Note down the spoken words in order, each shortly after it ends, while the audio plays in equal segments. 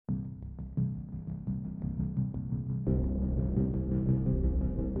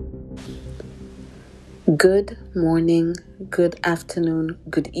Good morning, good afternoon,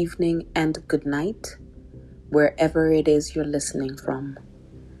 good evening, and good night, wherever it is you're listening from.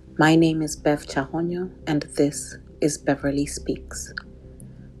 My name is Bev Chahonyo, and this is Beverly Speaks.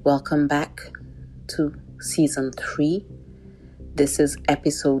 Welcome back to Season 3. This is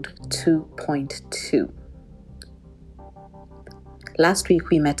episode 2.2. Last week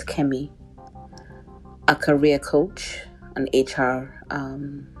we met Kemi, a career coach, an HR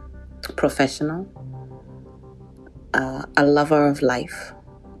professional, a lover of life.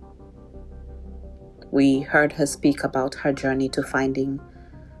 We heard her speak about her journey to finding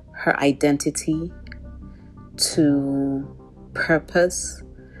her identity, to purpose.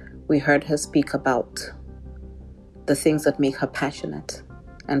 We heard her speak about the things that make her passionate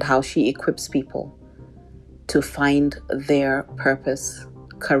and how she equips people to find their purpose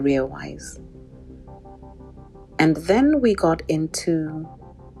career-wise. And then we got into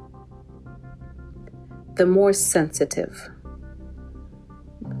the more sensitive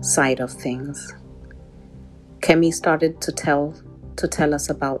side of things. Kemi started to tell us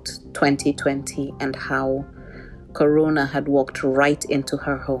about 2020 and how Corona had walked right into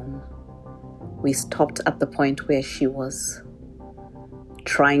her home. We stopped at the point where she was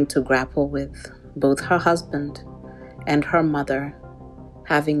trying to grapple with both her husband and her mother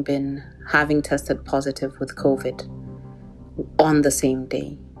having tested positive with COVID on the same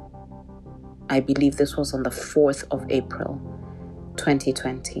day. I believe this was on the 4th of April,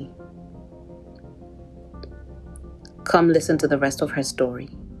 2020. Come listen to the rest of her story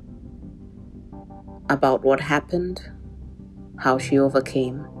about what happened, how she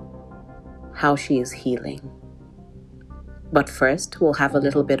overcame, how she is healing. But first, we'll have a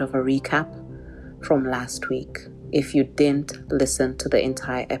little bit of a recap from last week. If you didn't listen to the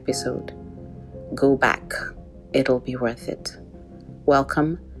entire episode, go back. It'll be worth it.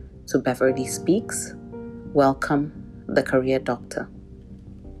 Welcome to Beverly Speaks. Welcome, the Career Doctor.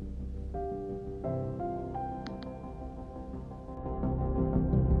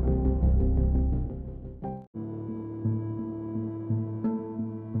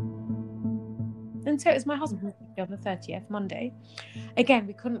 And so it was my husband's birthday on the 30th, Monday. Again,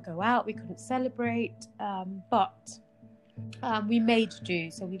 we couldn't go out, we couldn't celebrate, but we made do.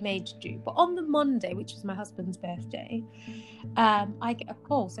 But on the Monday, which was my husband's birthday, I get a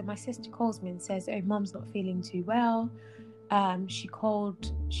call. So my sister calls me and says, "Oh, Mum's not feeling too well." She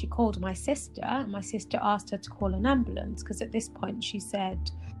called my sister, and my sister asked her to call an ambulance because at this point she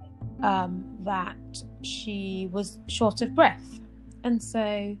said that she was short of breath. And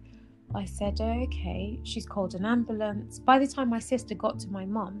so I said, "Oh, okay." She's called an ambulance. By the time my sister got to my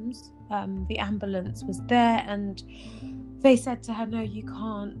mum's, the ambulance was there, and they said to her, "No, you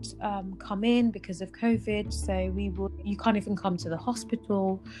can't come in because of COVID. So you can't even come to the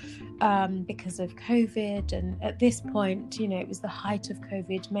hospital because of COVID." And at this point, it was the height of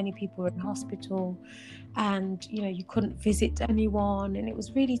COVID. Many people were in hospital, and you couldn't visit anyone, and it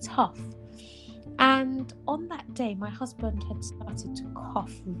was really tough. And on that day, my husband had started to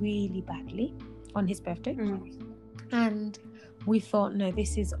cough really badly on his birthday. And we thought, no,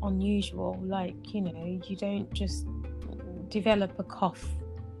 this is unusual. You don't just develop a cough.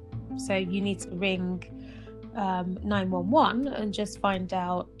 So you need to ring 911 and just find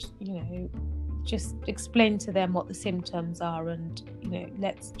out, just explain to them what the symptoms are and,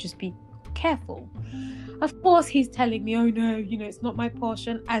 let's just be careful. Of course, he's telling me, "Oh no, it's not my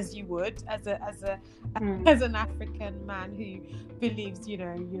portion," as you would, as an African man who believes,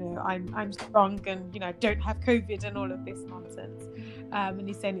 I'm strong and don't have COVID and all of this nonsense. And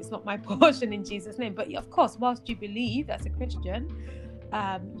he's saying it's not my portion in Jesus' name. But of course, whilst you believe as a Christian,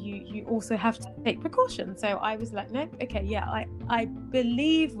 you also have to take precautions. So I was like, no, okay, yeah, I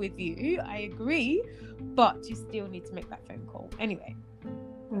believe with you, I agree, but you still need to make that phone call anyway.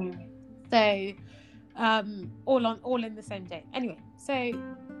 So all in the same day. Anyway, so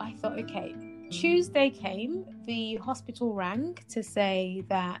I thought, okay, Tuesday came, the hospital rang to say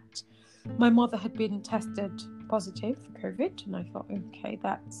that my mother had been tested positive for COVID, and I thought, okay,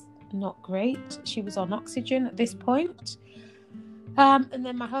 that's not great. She was on oxygen at this point. And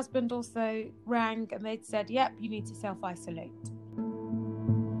then my husband also rang and they'd said, "Yep, you need to self-isolate."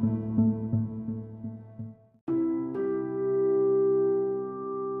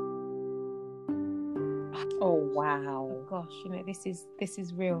 Oh wow! Oh gosh, this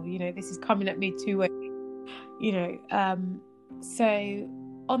is real. This is coming at me two ways. So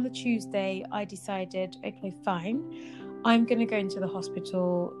on the Tuesday, I decided, okay, fine, I'm going to go into the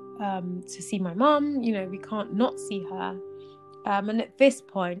hospital to see my mum. We can't not see her. And at this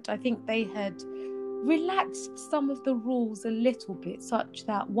point, I think they had relaxed some of the rules a little bit, such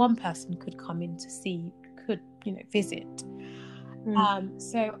that one person could come in to see, could, visit.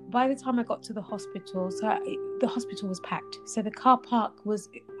 So by the time I got to the hospital, the hospital was packed. So the car park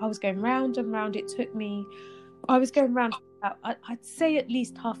I was going round and round. I was going round for about, I'd say at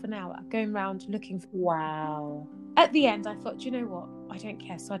least half an hour, going round looking for. Wow. At the end, I thought, do you know what? I don't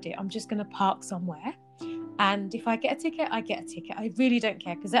care, sod it. I'm just going to park somewhere. And if I get a ticket, I get a ticket. I really don't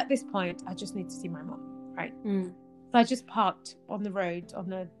care, because at this point, I just need to see my mum, right? So I just parked on the road on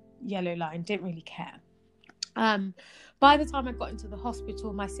the yellow line, didn't really care. By the time I got into the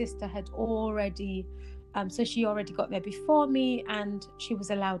hospital, my sister had already, so she already got there before me, and she was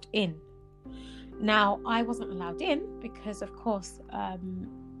allowed in. Now, I wasn't allowed in because, of course,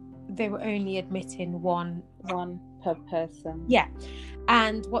 they were only admitting one per person. Yeah.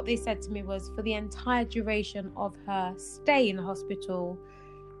 And what they said to me was, for the entire duration of her stay in the hospital,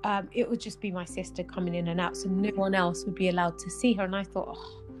 it would just be my sister coming in and out, so no one else would be allowed to see her. And I thought,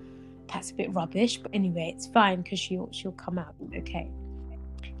 that's a bit rubbish, but anyway, it's fine, because she'll come out okay.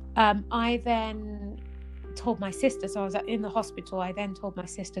 I then told my sister, so I was in the hospital, I then told my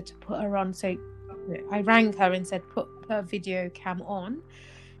sister to put her on. So I rang her and said, put her video cam on.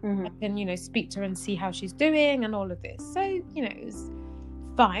 I can, speak to her and see how she's doing and all of this. So, it was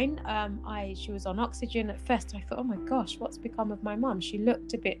fine. She was on oxygen. At first I thought, oh my gosh, what's become of my mum? She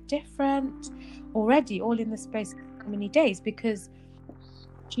looked a bit different already, all in the space of how many days, because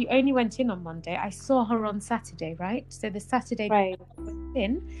she only went in on Monday. I saw her on Saturday, right? So the Saturday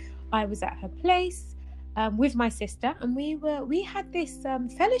I was at her place with my sister, and we had this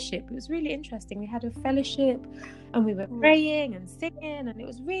fellowship. It was really interesting. We had a fellowship, and we were praying and singing, and it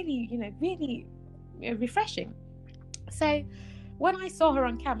was really, really refreshing. So when I saw her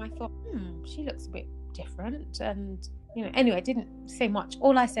on cam, I thought, she looks a bit different. And, anyway, I didn't say much.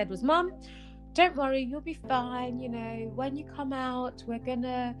 All I said was, Mum, don't worry, you'll be fine. When you come out, we're going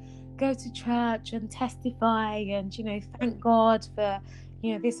to go to church and testify and, thank God for,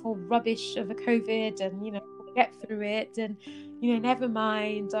 this whole rubbish of a COVID, and, we'll get through it. And, never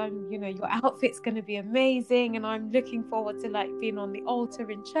mind, your outfit's going to be amazing. And I'm looking forward to being on the altar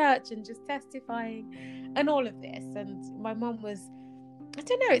in church and just testifying and all of this. And my mum was, I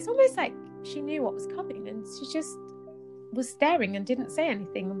don't know, it's almost like she knew what was coming, and she just was staring and didn't say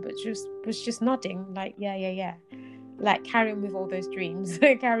anything, but was just nodding yeah, like carry on with all those dreams.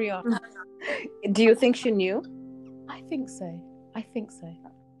 Carry on. Do you think she knew? I think so. I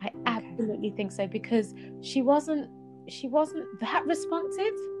absolutely think so, because she wasn't that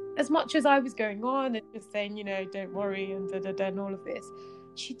responsive, as much as I was going on and just saying, don't worry and and all of this.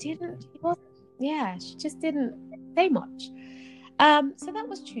 She just didn't say much. So that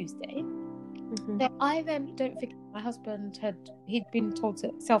was Tuesday. So I then, don't forget, my husband he'd been told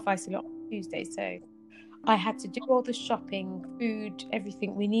to self-isolate on Tuesday, so I had to do all the shopping, food,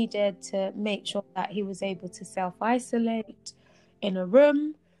 everything we needed to make sure that he was able to self-isolate in a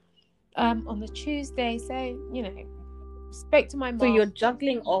room on the Tuesday. So, spoke to my mom. So you're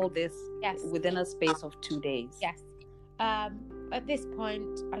juggling all this within a space of 2 days? Yes. At this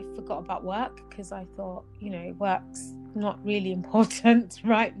point, I forgot about work, because I thought, work's not really important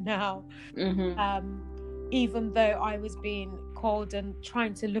right now. Even though I was being called and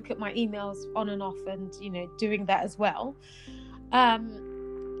trying to look at my emails on and off, and doing that as well.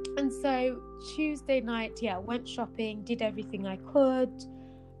 And so Tuesday night, went shopping, did everything I could.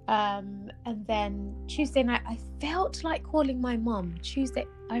 And then Tuesday night, I felt like calling my mum. Tuesday,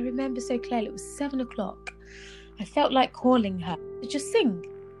 I remember so clearly, it was 7:00. I felt like calling her to just sing.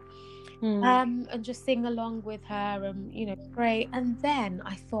 And just sing along with her and, pray. And then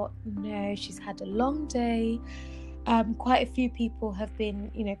I thought, no, she's had a long day. Quite a few people have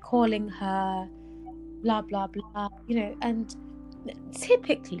been, calling her, blah, blah, blah, and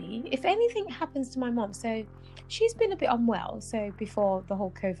typically, if anything happens to my mom, so she's been a bit unwell, so before the whole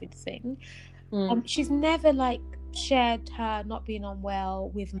COVID thing, she's never shared her not being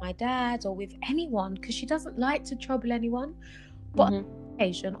unwell with my dad or with anyone, because she doesn't like to trouble anyone. But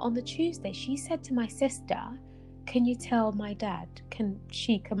on the Tuesday, she said to my sister, can you tell my dad, can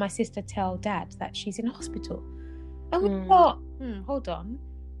my sister tell dad that she's in hospital? And we thought, hold on,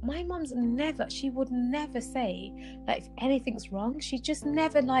 my mum's she would never say that if anything's wrong. She just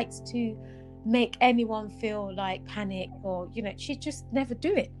never likes to make anyone feel like panic, or she just never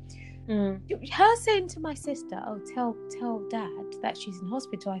do it. Her saying to my sister, oh, tell dad that she's in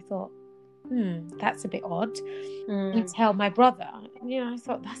hospital, I thought, that's a bit odd. And tell my brother, I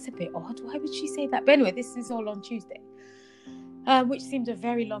thought, that's a bit odd, why would she say that? But anyway, this is all on Tuesday. which seemed a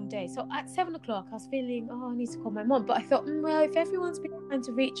very long day. So at 7 o'clock, I was feeling, I need to call my mom. But I thought, well, if everyone's been trying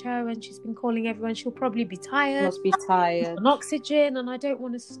to reach her and she's been calling everyone, she'll probably be tired. Must be tired. On oxygen, and I don't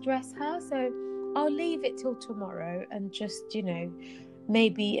want to stress her. So I'll leave it till tomorrow and just,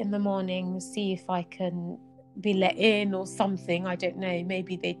 maybe in the morning, see if I can be let in or something. I don't know.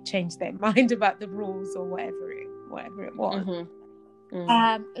 Maybe they changed their mind about the rules or whatever it was. Mm-hmm.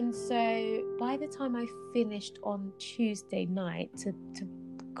 Mm. And so by the time I finished on Tuesday night to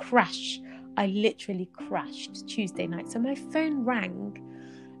crash, I literally crashed Tuesday night. So my phone rang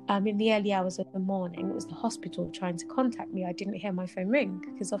in the early hours of the morning. It was the hospital trying to contact me. I didn't hear my phone ring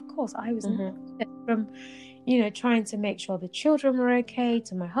because, of course, I was from, trying to make sure the children were okay,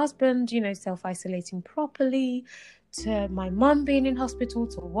 to my husband, self-isolating properly, to my mum being in hospital,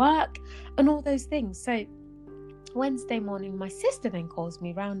 to work, and all those things. So Wednesday morning, my sister then calls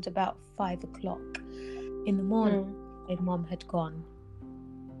me round about 5 o'clock in the morning. My mum had gone.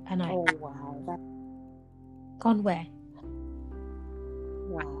 And Oh, wow. Gone where?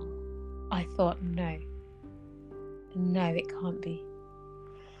 Wow. I thought, no, it can't be.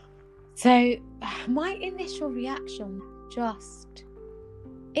 So my initial reaction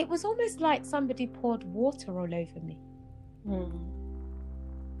it was almost like somebody poured water all over me.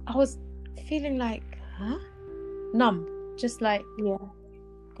 I was feeling like, numb, just like,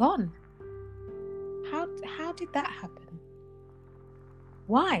 gone. How did that happen?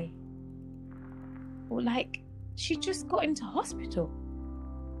 Why? Or like, she just got into hospital.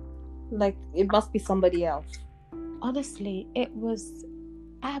 Like, it must be somebody else. Honestly, it was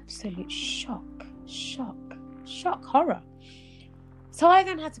absolute shock, horror. So I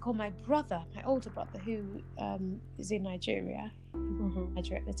then had to call my brother, my older brother, who is in Nigeria.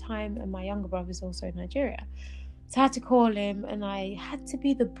 Nigeria at the time, and my younger brother is also in Nigeria. So I had to call him, and I had to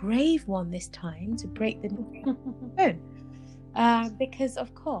be the brave one this time to break the phone. Because,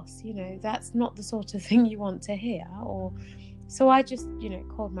 of course, that's not the sort of thing you want to hear. So I just,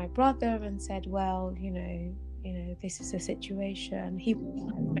 called my brother and said, well, this is the situation. He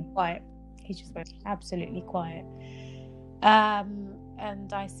went quiet. He just went absolutely quiet.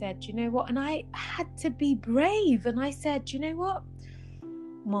 And I said, you know what? And I had to be brave. And I said, you know what?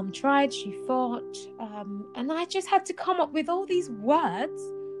 Mom tried, she fought. And I just had to come up with all these words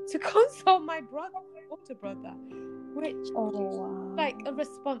to console my brother, my older brother, which like a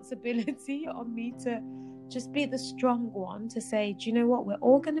responsibility on me to just be the strong one, to say, do you know what? We're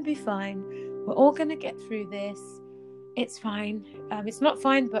all going to be fine. We're all going to get through this. It's fine. It's not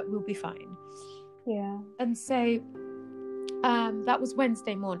fine, but we'll be fine. Yeah. And so that was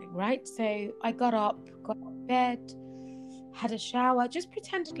Wednesday morning, right? So I got up, got out of bed, had a shower, just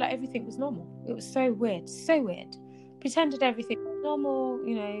pretended like everything was normal. It was so weird. Pretended everything was normal,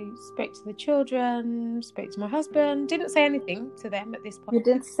 spoke to the children, spoke to my husband, didn't say anything to them at this point. You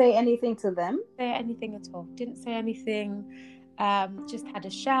didn't say anything to them? Say anything at all. Didn't say anything. Just had a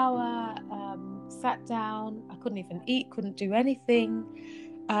shower, sat down. I couldn't even eat, couldn't do anything.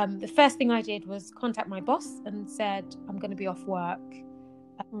 The first thing I did was contact my boss and said, I'm going to be off work.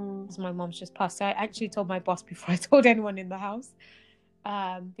 Because my mom's just passed. So I actually told my boss before I told anyone in the house.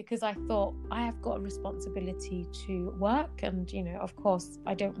 Because I thought I have got a responsibility to work, and of course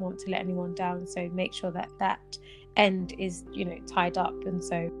I don't want to let anyone down, so make sure that end is tied up, and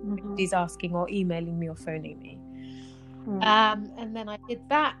so nobody's asking or emailing me or phoning me. And then I did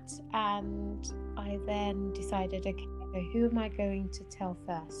that, and I then decided, okay, so who am I going to tell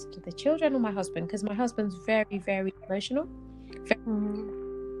first, the children or my husband? Because my husband's very, very emotional.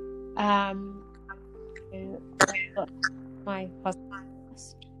 My husband.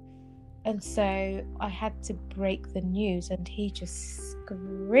 And so I had to break the news, and he just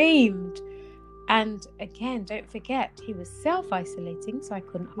screamed. And again, don't forget, he was self-isolating, so I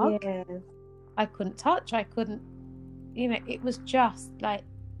couldn't hug. I couldn't touch. I couldn't, it was just like,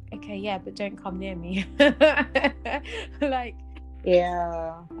 okay, yeah, but don't come near me. Like,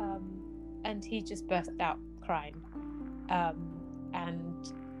 yeah. And he just burst out crying.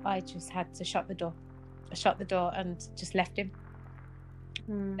 And I just had to shut the door. I shut the door and just left him.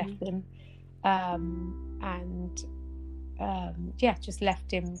 Just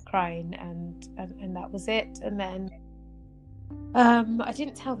left him crying, and that was it. And then I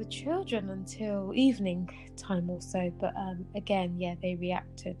didn't tell the children until evening time also, but again, they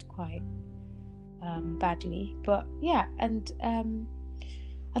reacted quite badly. But and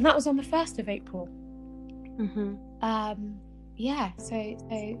that was on the 1st of April.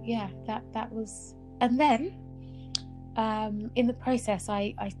 That was, and then in the process,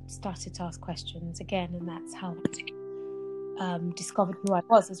 I started to ask questions again, and that's how I discovered who I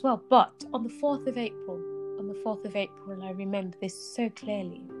was as well. But on the 4th of April on the 4th of April, I remember this so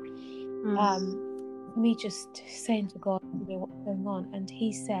clearly. Me just saying to God, what's going on? And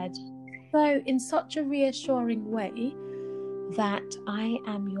he said, so in such a reassuring way, that I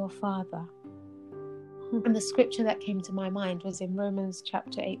am your father. And the scripture that came to my mind was in Romans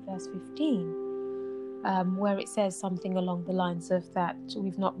chapter 8, verse 15, where it says something along the lines of that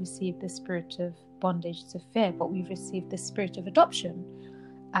we've not received the spirit of bondage to fear, but we've received the spirit of adoption.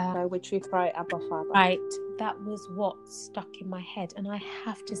 By which we cry, Abba, Father. Right, that was what stuck in my head. And I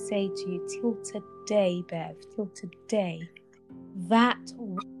have to say to you, till today, Bev, till today, that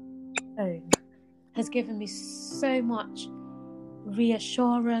alone has given me so much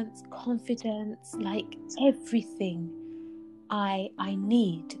reassurance, confidence, like everything I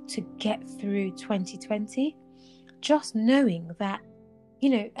need to get through 2020. Just knowing that,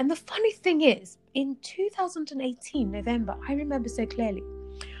 and the funny thing is, in 2018, November, I remember so clearly,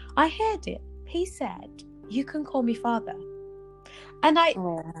 I heard it. He said, you can call me father. And I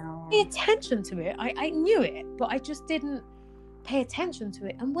paid attention to it. I knew it, but I just didn't pay attention to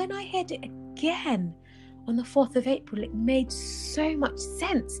it. And when I heard it again on the 4th of April, it made so much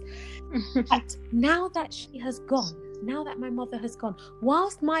sense. That now that she has gone, now that my mother has gone,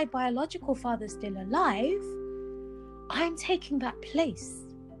 whilst my biological father's still alive, I'm taking that place.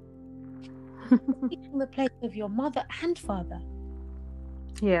 Taking the place of your mother and father.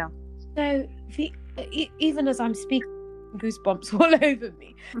 Yeah. So even as I'm speaking, goosebumps all over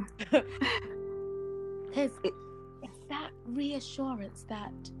me. There's that reassurance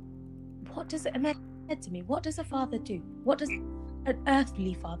that and then he said to me, what does a father do? What does an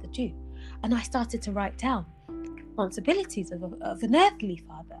earthly father do? And I started to write down responsibilities of an earthly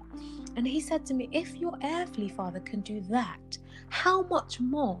father. And he said to me, if your earthly father can do that, how much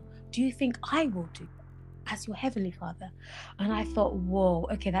more do you think I will do as your heavenly father? And I thought, whoa,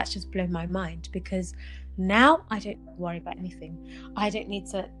 okay, that's just blown my mind, because now I don't worry about anything. I don't need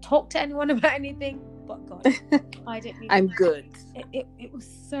to talk to anyone about anything but God. I don't need I'm good. It was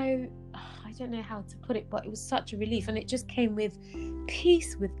so, I don't know how to put it, but it was such a relief. And it just came with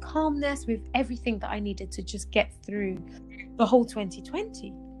peace, with calmness, with everything that I needed to just get through the whole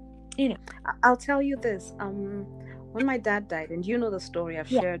 2020. I'll tell you this. When my dad died, and you know the story I've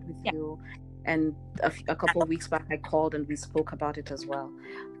shared with you, and a couple of weeks back I called and we spoke about it as well.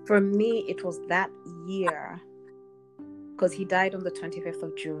 For me, it was that year, because he died on the 25th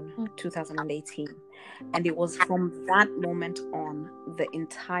of June 2018, and it was from that moment on, the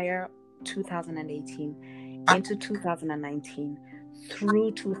entire 2018 into 2019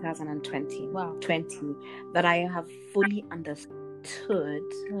 through 2020 that I have fully understood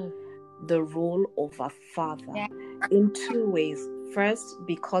the role of a father in two ways. First,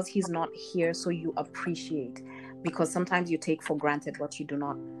 because he's not here, so you appreciate, because sometimes you take for granted what you do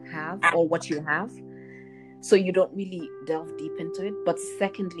not have or what you have, so you don't really delve deep into it. But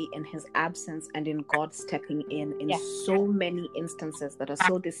secondly, in his absence and in God stepping in so many instances that are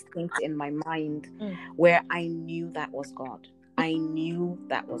so distinct in my mind, where I knew that was God. I knew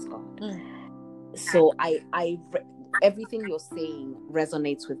that was God. So I everything you're saying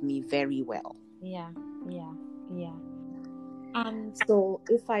resonates with me very well. Yeah. And so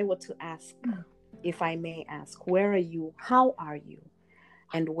if I were to ask, if I may ask, where are you? How are you?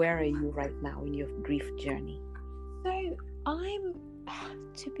 And where are you right now in your grief journey? So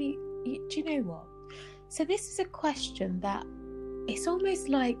do you know what? So this is a question that it's almost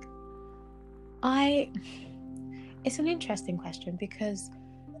like it's an interesting question, because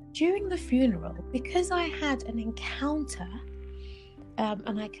during the funeral, because I had an encounter,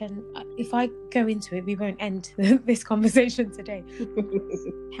 and if I go into it, we won't end this conversation today.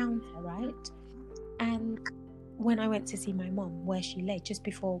 Encounter, right? And when I went to see my mom, where she lay, just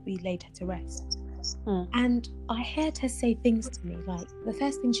before we laid her to rest, and I heard her say things to me, like the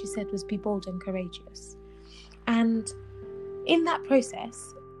first thing she said was, be bold and courageous. And in that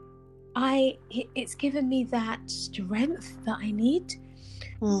process, it's given me that strength that I need.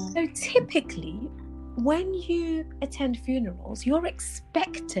 So typically, when you attend funerals, you're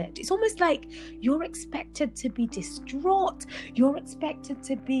expected, it's almost like you're expected to be distraught, you're expected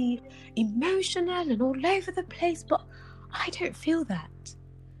to be emotional and all over the place, but I don't feel that.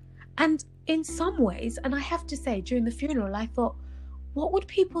 And in some ways, and I have to say, during the funeral, I thought, what would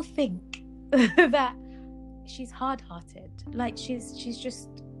people think? That she's hard-hearted, like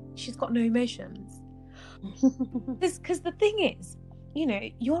she's got no emotions. Because the thing is,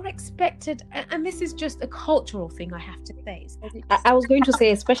 you're expected, and this is just a cultural thing, I have to say. So I was going to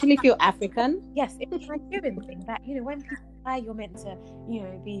say, especially if you're African. Yes, it's a Nigerian thing that, when people die, you're meant to,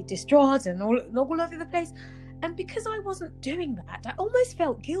 be distraught and all over the place. And because I wasn't doing that, I almost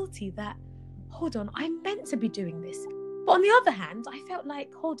felt guilty that, hold on, I'm meant to be doing this. But on the other hand, I felt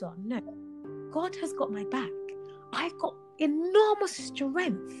like, hold on, no, God has got my back. I've got enormous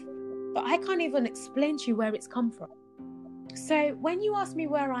strength, but I can't even explain to you where it's come from. So when you ask me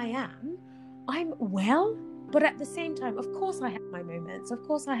where I am, I'm well, but at the same time, of course I have my moments. Of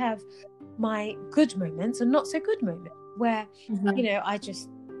course I have my good moments and not so good moments where, you know,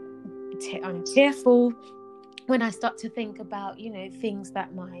 I'm tearful when I start to think about, you know, things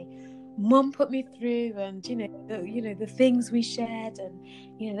that my mum put me through, and the things we shared, and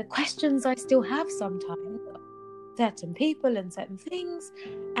you know, the questions I still have sometimes, certain people and certain things,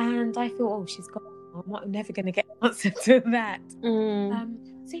 and I feel, oh, she's gone, I'm never going to get an answer to that.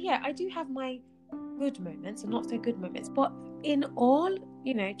 So yeah, I do have my good moments and not so good moments, but in all,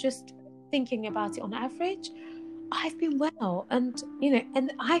 you know, just thinking about it on average, I've been well, and you know,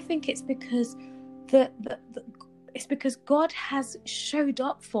 and I think it's because it's because God has showed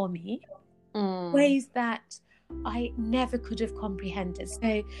up for me ways that I never could have comprehended.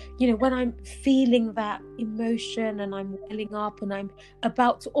 So, you know, when I'm feeling that emotion and I'm welling up and I'm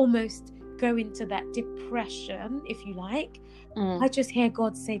about to almost go into that depression, if you like, I just hear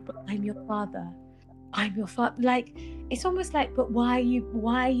God say, but I'm your father. I'm your father. Like, it's almost like, but why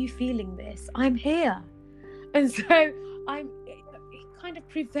are you feeling this? I'm here. And so it kind of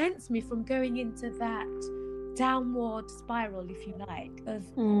prevents me from going into that downward spiral, if you like, of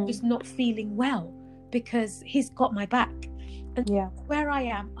just not feeling well, because he's got my back. And where I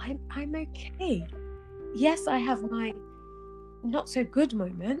am, I'm okay. Yes, I have my not so good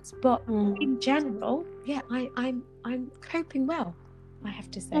moments, but in general, yeah, I'm coping well, I have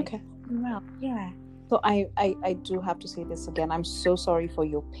to say. Okay. Well, yeah. So I do have to say this again. I'm so sorry for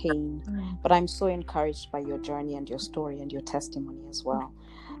your pain, but I'm so encouraged by your journey and your story and your testimony as well.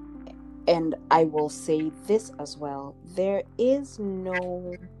 And I will say this as well. There is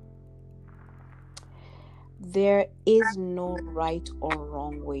no right or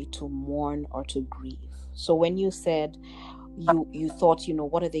wrong way to mourn or to grieve. So when you said you thought, you know,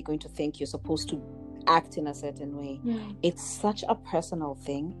 what are they going to think? You're supposed to act in a certain way. It's such a personal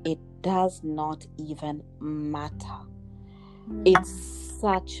thing. It does not even matter. It's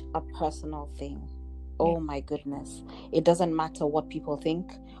such a personal thing. Oh my goodness. It doesn't matter what people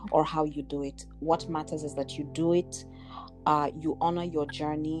think or how you do it. What matters is that you do it. You honor your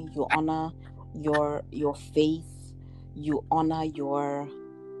journey. You honor your faith. You honor your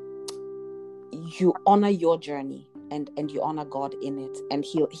journey, and you honor God in it. And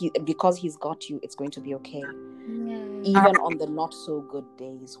he because he's got you, it's going to be okay. Even on the not so good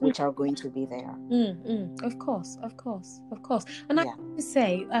days, which are going to be there. Of course. And I have to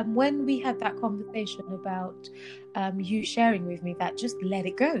say, when we had that conversation about you sharing with me that just let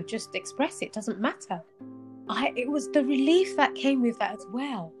it go, just express it, doesn't matter. It was the relief that came with that as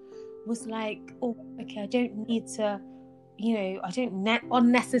well. Was like, oh, okay, I don't need to, you know, I don't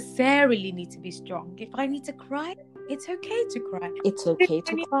unnecessarily need to be strong. If I need to cry, it's okay to cry. It's okay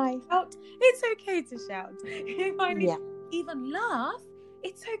to cry. Shout, it's okay to shout. If I need to even laugh,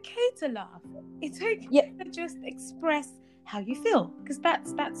 it's okay to laugh. It's okay to just express how you feel, because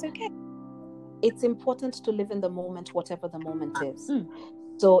that's okay. It's important to live in the moment, whatever the moment is.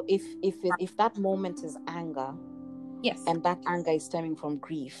 So if that moment is anger, and that anger is stemming from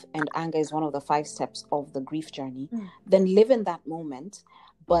grief, and anger is one of the 5 steps of the grief journey, then live in that moment,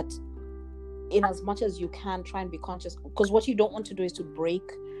 but in as much as you can, try and be conscious, because what you don't want to do is to break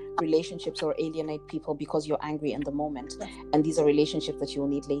relationships or alienate people because you're angry in the moment, and these are relationships that you will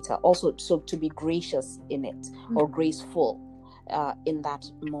need later. Also, so to be gracious in it, or graceful in that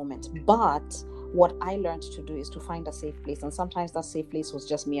moment. But what I learned to do is to find a safe place, and sometimes that safe place was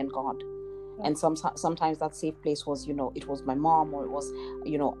just me and God. And sometimes that safe place was, you know, it was my mom, or it was,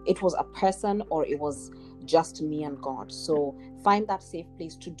 you know, it was a person, or it was just me and God. So find that safe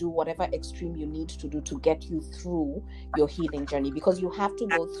place to do whatever extreme you need to do to get you through your healing journey, because you have to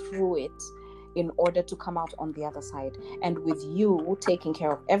go through it in order to come out on the other side. And with you taking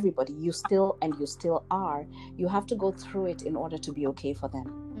care of everybody, you still are, you have to go through it in order to be okay for them.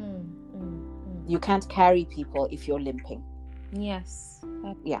 You can't carry people if you're limping. Yes.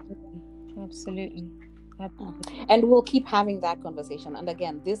 Absolutely. And we'll keep having that conversation. And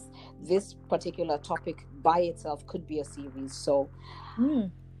again, this particular topic by itself could be a series. So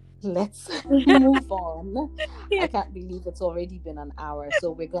let's move on. I can't believe it's already been an hour.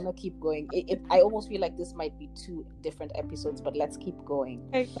 So we're going to keep going. I almost feel like this might be 2 different episodes, but let's keep going.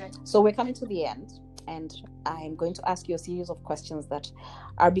 Okay. So we're coming to the end, and I'm going to ask you a series of questions that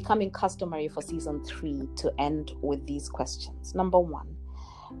are becoming customary for season 3 to end with these questions. Number 1.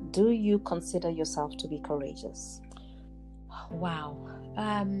 Do you consider yourself to be courageous? Wow.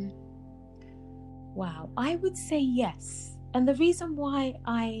 Wow, I would say yes. And the reason why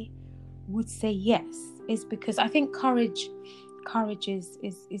I would say yes is because I think courage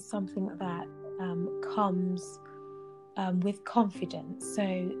is something that comes with confidence.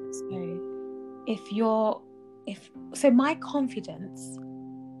 So my confidence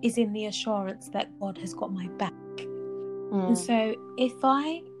is in the assurance that God has got my back. And so if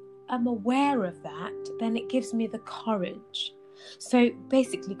I am aware of that, then it gives me the courage. So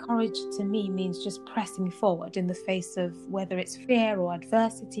basically, courage to me means just pressing forward in the face of whether it's fear or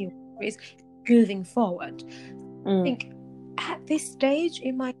adversity, or it's moving forward. I think at this stage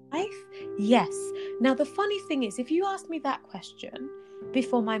in my life, yes. Now, the funny thing is, if you asked me that question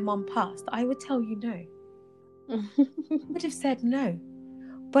before my mom passed, I would tell you no. I would have said no.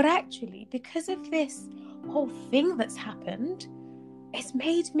 But actually, because of this whole thing that's happened, it's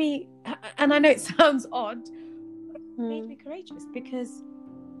made me, and I know it sounds odd, made me courageous, because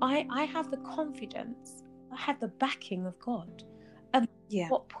I have the confidence, I have the backing of God, and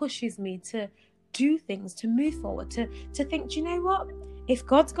what pushes me to do things, to move forward, to think, do you know what, if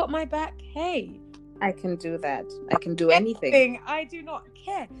God's got my back, hey, I can do that. I can do anything. I do not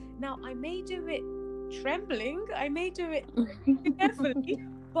care. Now, I may do it trembling, I may do it carefully,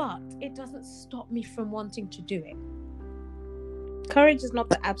 but it doesn't stop me from wanting to do it. Courage is not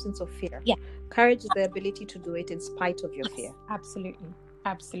the absence of fear. Yeah. Courage is the ability to do it in spite of your fear. Absolutely.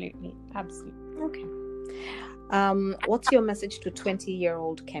 Okay. What's your message to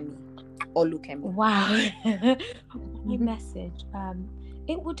 20-year-old Kemi? Olukemi? Wow. My message.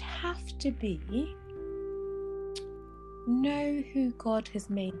 It would have to be, know who God has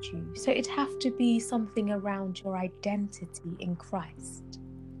made you. So it'd have to be something around your identity in Christ.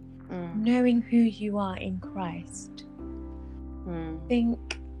 Knowing who you are in Christ.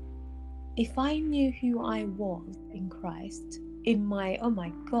 Think, if I knew who I was in Christ, in my, oh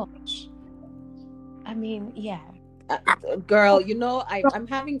my gosh, I mean, yeah. Girl, you know, I'm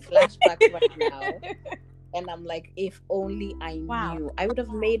having flashbacks right now. And I'm like, if only I knew, I would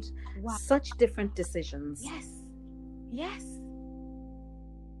have made such different decisions. Yes.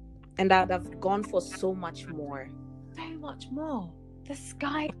 And I'd have gone for so much more. The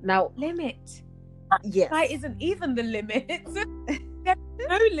sky now limit. Yes. The sky isn't even the limit. There's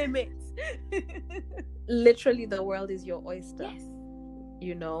no limits. Literally, the world is your oyster. Yes.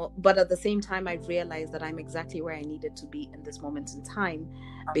 You know, but at the same time, I realized that I'm exactly where I needed to be in this moment in time,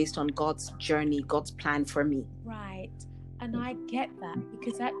 based on God's journey, God's plan for me. Right. And I get that,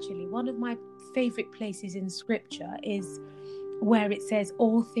 because actually one of my favorite places in scripture is where it says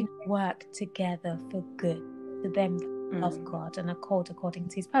all things work together for good to them that love God and are called according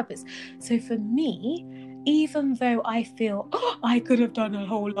to his purpose. So for me, even though I feel I could have done a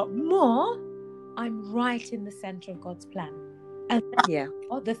whole lot more, I'm right in the center of God's plan. And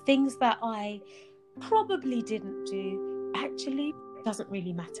the things that I probably didn't do actually doesn't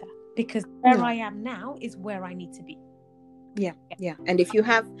really matter, because where I am now is where I need to be. Yeah. And if you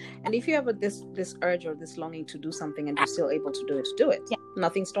have this urge or this longing to do something and you're still able to do it. Yeah.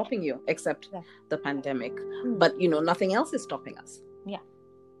 Nothing's stopping you except the pandemic. But you know, nothing else is stopping us.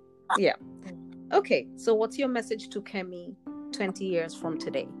 Yeah. Okay. So what's your message to Kemi 20 years from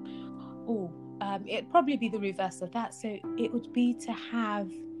today? It'd probably be the reverse of that. So it would be to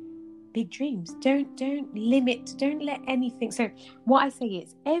have big dreams. Don't limit, don't let anything. So what I say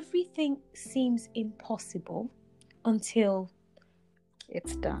is, everything seems impossible until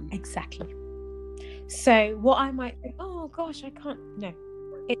it's done. Exactly. So what I might think, oh gosh, I can't. No,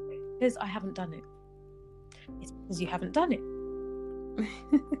 it's because I haven't done it. It's because you haven't done it.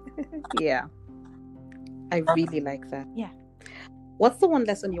 Yeah. I really like that. Yeah. What's the one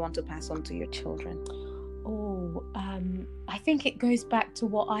lesson you want to pass on to your children? I think it goes back to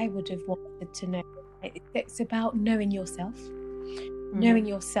what I would have wanted to know. It's about knowing yourself. Knowing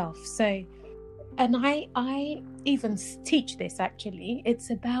yourself. So, and I even teach this actually. It's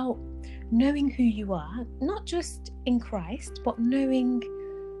about knowing who you are, not just in Christ, but knowing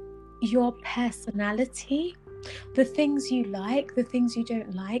your personality, the things you like, the things you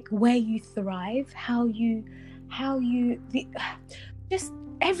don't like, where you thrive, just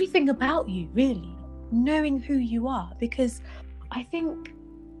everything about you, really. Knowing who you are, because I think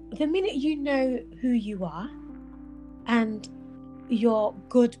the minute you know who you are and your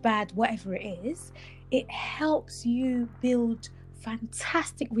good, bad, whatever it is, it helps you build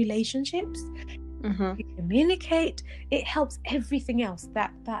fantastic relationships. You communicate. It helps everything else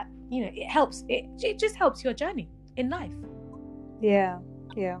that you know. It just helps your journey in life. Yeah,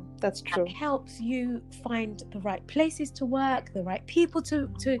 that's true. It helps you find the right places to work, the right people to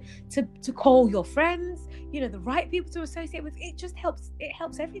call your friends, you know, the right people to associate with. It just helps. It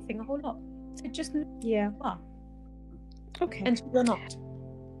helps everything a whole lot. So just Yeah. well, Okay. and you're not.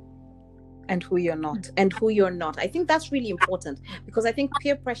 And who you're not. And who you're not. I think that's really important, because I think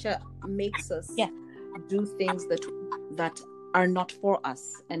peer pressure makes us do things that are not for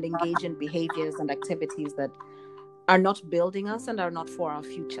us, and engage in behaviors and activities that are not building us and are not for our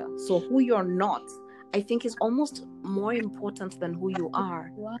future. So who you're not, I think, is almost more important than who you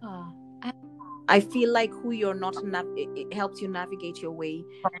are. Wow. I feel like who you're not, it helps you navigate your way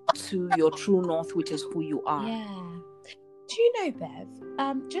to your true north, which is who you are. Yeah. Do you know, Bev,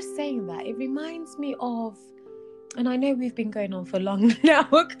 just saying that, it reminds me of, and I know we've been going on for long now,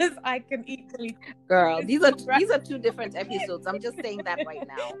 because I can equally... Girl, these are two different episodes. I'm just saying that right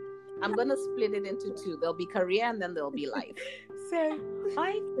now. I'm going to split it into two. There'll be career and then there'll be life. So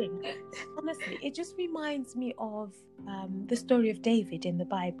I think, honestly, it just reminds me of the story of David in the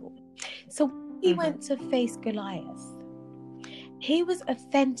Bible. So he went to face Goliath. He was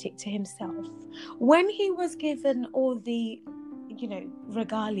authentic to himself. When he was given all the,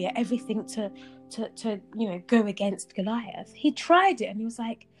 regalia, everything to go against Goliath, he tried it and he was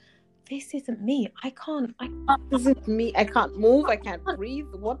like, this isn't me. This isn't me. I can't move. I can't breathe.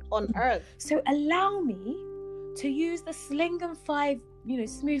 What on earth? So allow me to use the sling and 5,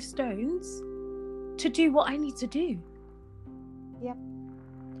 smooth stones to do what I need to do. Yep.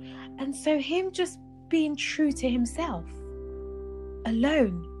 And so him just being true to himself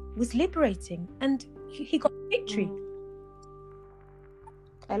alone was liberating, and he got victory.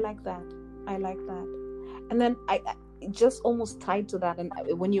 I like that. And then I just almost tied to that, and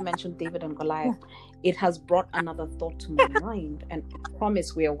when you mentioned David and Goliath, it has brought another thought to my mind, and I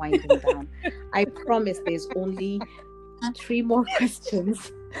promise we are winding down. I promise there's only 3 more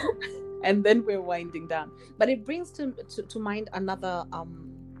questions and then we're winding down. But it brings to mind another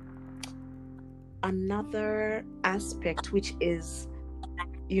aspect, which is,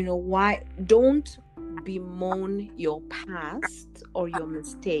 why don't bemoan your past or your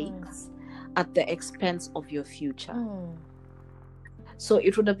mistakes at the expense of your future. So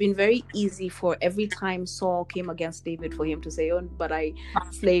it would have been very easy for every time Saul came against David for him to say, oh, but I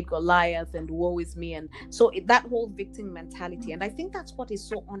slayed Goliath and woe is me. And so that whole victim mentality. And I think that's what is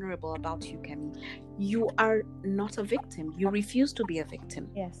so honorable about you, Kemi. You are not a victim. You refuse to be a victim.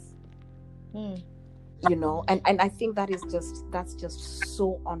 Yes. And I think that's just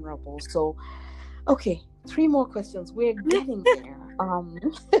so honorable. So, okay, 3 more questions. We're getting there.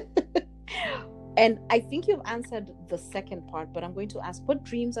 And I think you've answered the second part, but I'm going to ask, what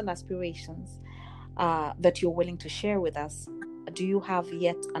dreams and aspirations that you're willing to share with us do you have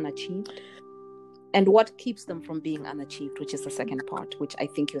yet unachieved? And what keeps them from being unachieved, which is the second part, which I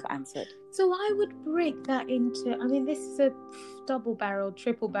think you've answered. So I would break that into, this is a double-barreled,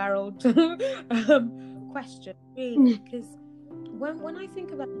 triple-barreled question, really, because when I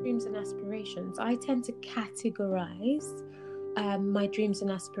think about dreams and aspirations, I tend to categorize my dreams and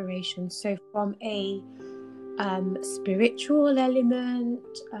aspirations. So from a spiritual element,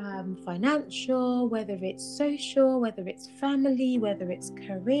 financial, whether it's social, whether it's family, whether it's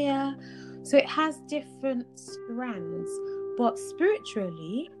career. So it has different strands. But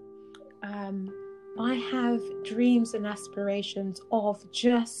spiritually, I have dreams and aspirations of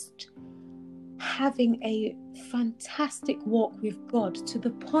just having a fantastic walk with God, to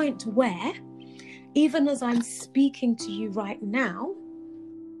the point where, even as I'm speaking to you right now,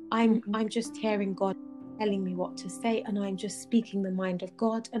 I'm just hearing God telling me what to say, and I'm just speaking the mind of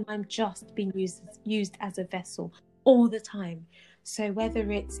God, and I'm just being used as a vessel all the time. So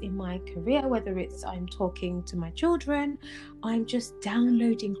whether it's in my career, whether it's I'm talking to my children, I'm just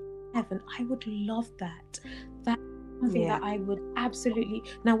downloading heaven. I would love that. That's something that I would absolutely...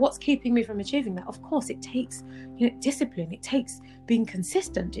 Now, what's keeping me from achieving that? Of course, it takes discipline. It takes being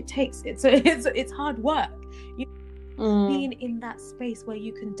consistent. It's hard work. Being in that space where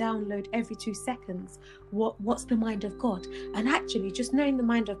you can download every 2 seconds what's the mind of God, and actually just knowing the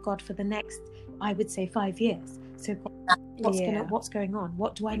mind of God for the next, I would say, 5 years. So what's going on?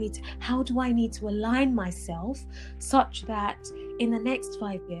 How do I need to align myself such that in the next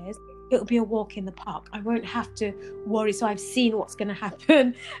 5 years it'll be a walk in the park? I won't have to worry. So I've seen what's going to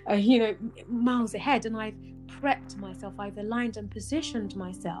happen, miles ahead, and I've prepped myself. I've aligned and positioned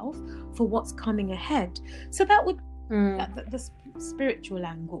myself for what's coming ahead. So that would the spiritual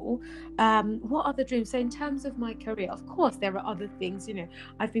angle. What other dreams? So in terms of my career, of course, there are other things.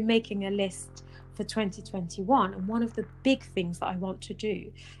 I've been making a list for 2021, and one of the big things that I want to do,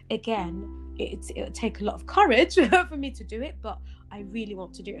 again, it'll take a lot of courage for me to do it, but I really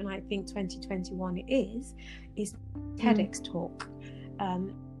want to do it, and I think 2021 is TEDx talk.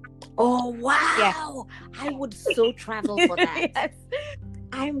 Oh wow! Yeah. I would so travel for that. Yes.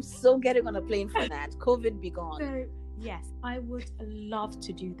 I'm so getting on a plane for that. COVID be gone. So, yes, I would love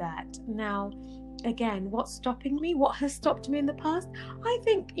to do that. Now, again, what's stopping me? What has stopped me in the past? I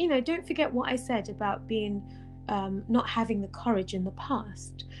think, don't forget what I said about being not having the courage in the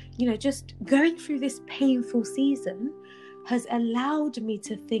past. Just going through this painful season has allowed me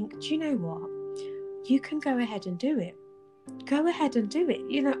to think, do you know what? You can go ahead and do it. Go ahead and do it.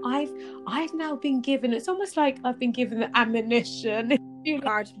 I've now been given, it's almost like I've been given the ammunition,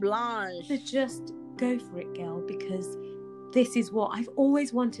 carte blanche, to just go for it, girl, because this is what I've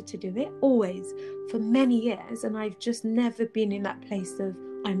always wanted to do, it always, for many years, and I've just never been in that place of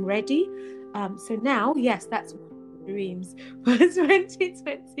I'm ready. So now, yes, that's dreams for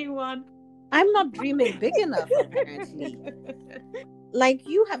 2021. I'm not dreaming big enough, apparently. Like,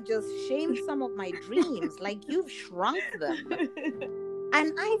 you have just shamed some of my dreams. Like, you've shrunk them.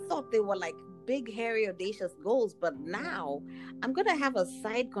 And I thought they were like big, hairy, audacious goals. But now I'm going to have a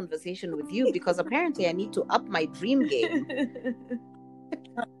side conversation with you because apparently I need to up my dream game.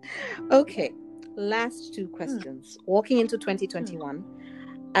 Okay. Last two questions. Walking into 2021,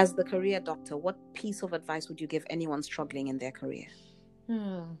 as the career doctor, what piece of advice would you give anyone struggling in their career?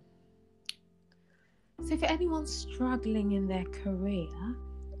 So for anyone struggling in their career,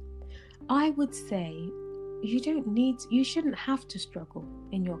 I would say you shouldn't have to struggle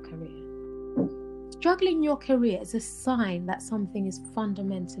in your career. Struggling in your career is a sign that something is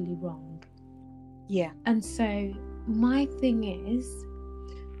fundamentally wrong. Yeah. And so my thing is,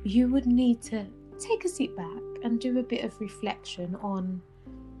 you would need to take a seat back and do a bit of reflection on,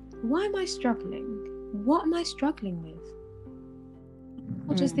 why am I struggling? What am I struggling with?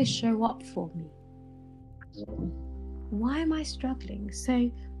 How does this show up for me? Why am I struggling? So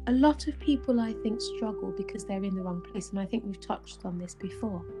a lot of people, I think, struggle because they're in the wrong place. And I think we've touched on this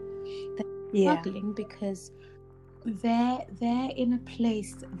before. They're struggling because they're in a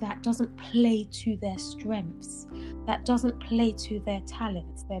place that doesn't play to their strengths, that doesn't play to their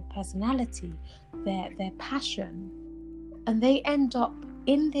talents, their personality, their passion. And they end up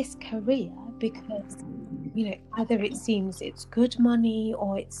in this career because, either it seems it's good money,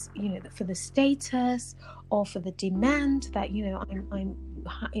 or it's, for the status, or for the demand that, I'm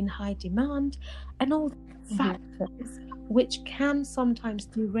in high demand, and all the factors which can sometimes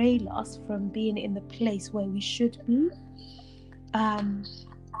derail us from being in the place where we should be.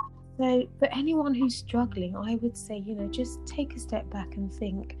 So for anyone who's struggling, I would say, just take a step back and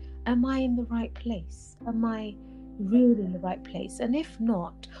think, am I in the right place? Am I really in the right place? And if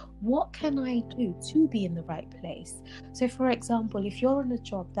not, what can I do to be in the right place? So for example, if you're in a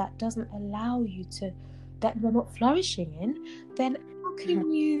job that doesn't allow you to, that you're not flourishing in, then how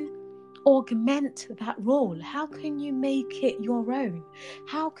can you augment that role? How can you make it your own?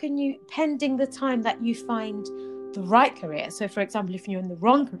 How can you, pending the time that you find the right career? So for example, if you're in the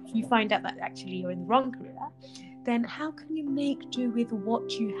wrong career, you find out that actually you're in the wrong career, then how can you make do with what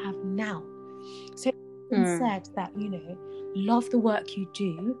you have now? So said that, love the work you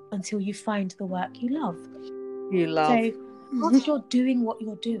do until you find the work you love. So once you're doing what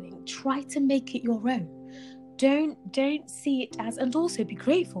you're doing, try to make it your own. Don't see it as, and also be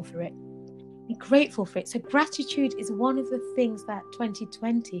grateful for it. Be grateful for it. So gratitude is one of the things that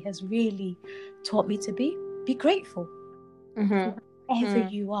 2020 has really taught me to be. Be grateful. Wherever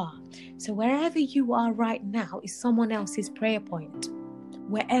you are. So wherever you are right now is someone else's prayer point.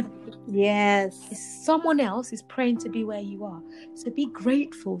 Wherever someone else is praying to be where you are. So be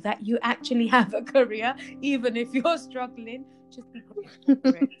grateful that you actually have a career, even if you're struggling. Just be grateful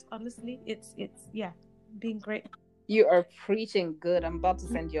for it. Honestly, it's being grateful. You are preaching good. I'm about to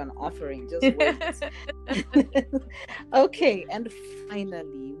send you an offering. Just wait. Okay, and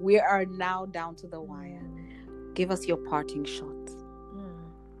finally, we are now down to the wire. Give us your parting shot.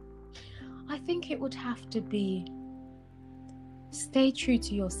 I think it would have to be, stay true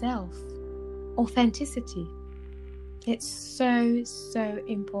to yourself. Authenticity. It's so, so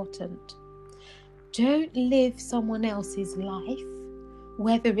important. Don't live someone else's life,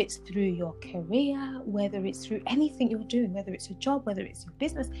 whether it's through your career, whether it's through anything you're doing, whether it's a job, whether it's your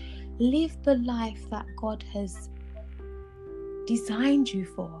business. Live the life that God has designed you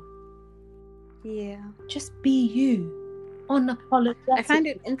for. Yeah. Just be you. Unapologetic. I find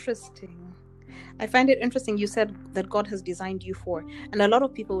it interesting you said that God has designed you for, and a lot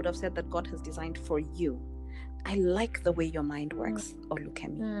of people would have said that God has designed for you. I like the way your mind works,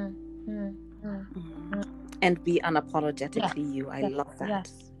 Olukemi. And be unapologetically you. I love that.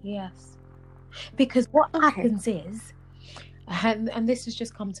 Yes. Because what happens is, and this has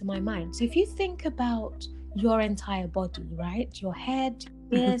just come to my mind, so if you think about your entire body, right? Your head,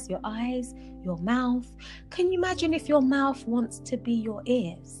 ears, your eyes, your mouth. Can you imagine if your mouth wants to be your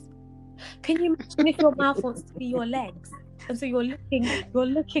ears? Can you imagine if your mouth wants to be your legs? And so you're looking the You're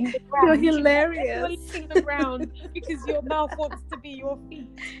ground. hilarious. You're looking the ground because your mouth wants to be your feet.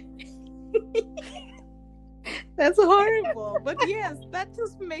 That's horrible. But yes, that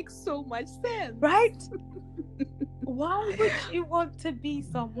just makes so much sense. Right? Why would you want to be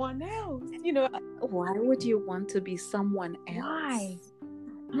someone else? You know, Why would you want to be someone else?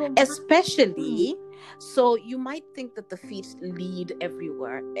 why? Especially, so you might think that the feet lead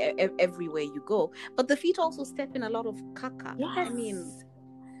everywhere, everywhere you go, but the feet also step in a lot of caca. Yes. I mean,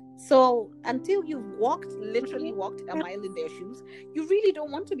 so until you've literally walked a mile in their shoes, you really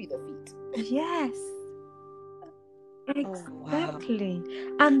don't want to be the feet. Yes. Oh, wow. Exactly.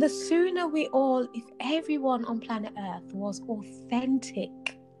 And the sooner if everyone on planet Earth was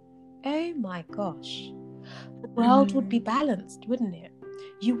authentic, oh my gosh, the world would be balanced, wouldn't it?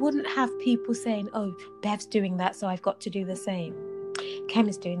 You wouldn't have people saying, oh, Bev's doing that, so I've got to do the same.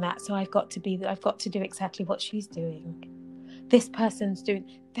 Kemi's doing that, so I've got to do exactly what she's doing. This person's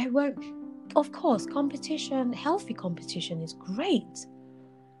doing. There won't. Of course, healthy competition is great,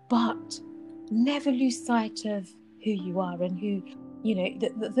 but never lose sight of who you are and who, you know,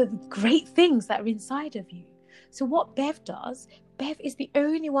 the great things that are inside of you. So what Bev does, Bev is the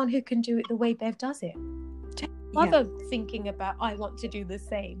only one who can do it the way Bev does it. Other thinking about, I want to do the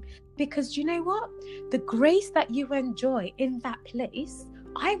same. Because you know what? The grace that you enjoy in that place,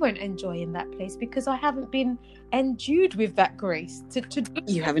 I won't enjoy in that place because I haven't been endued with that grace.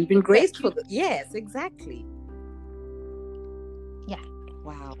 You haven't been graced for the... Yes, exactly. Yeah.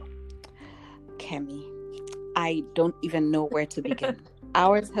 Wow. Kemi, I don't even know where to begin.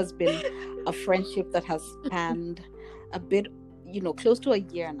 Ours has been a friendship that has spanned a bit, close to a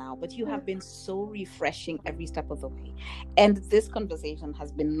year now, but you have been so refreshing every step of the way. And this conversation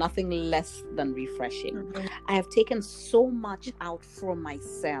has been nothing less than refreshing. Mm-hmm. I have taken so much out for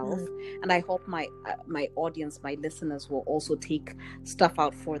myself, and I hope my audience, my listeners, will also take stuff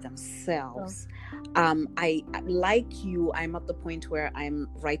out for themselves. I, like you, I'm at the point where I'm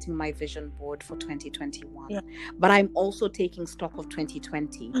writing my vision board for 2021, but I'm also taking stock of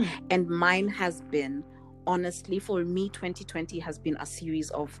 2020, and mine has been, honestly, for me, 2020 has been a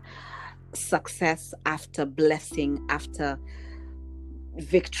series of success after blessing, after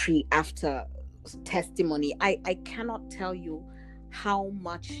victory, after testimony. I cannot tell you how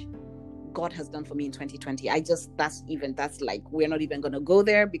much God has done for me in 2020. That's like, we're not even going to go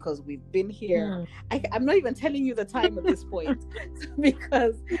there because we've been here. I'm not even telling you the time at this point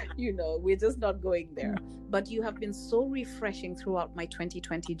because, we're just not going there. But you have been so refreshing throughout my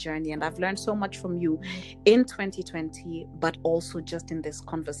 2020 journey. And I've learned so much from you in 2020, but also just in this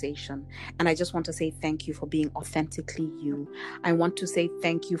conversation. And I just want to say thank you for being authentically you. I want to say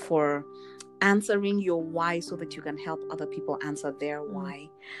thank you for answering your why so that you can help other people answer their why.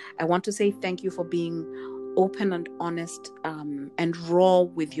 I want to say thank you for being open and honest and raw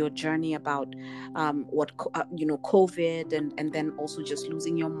with your journey about COVID and then also just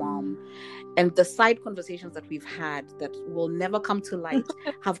losing your mom. And the side conversations that we've had that will never come to light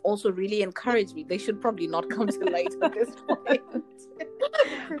have also really encouraged me. They should probably not come to light at this point,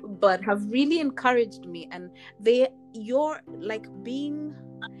 but have really encouraged me. And you're like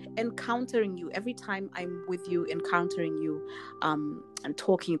encountering you every time I'm with you, encountering you and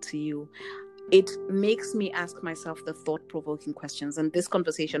talking to you, it makes me ask myself the thought-provoking questions, and this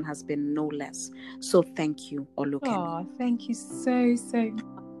conversation has been no less. So thank you, Olukemi. Oh, thank you so much.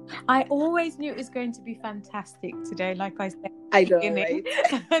 I always knew it was going to be fantastic today, like I said. I know, right?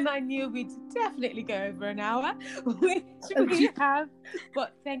 And I knew we'd definitely go over an hour, which we have.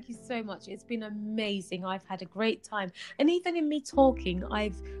 But thank you so much. It's been amazing. I've had a great time. And even in me talking,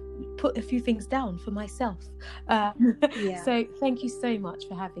 I've put a few things down for myself. So thank you so much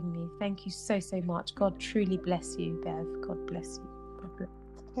for having me. Thank you so much. God truly bless you, Bev. God bless you. God bless.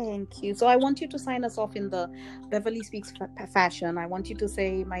 Thank you. So I want you to sign us off in the Beverly Speaks fashion. I want you to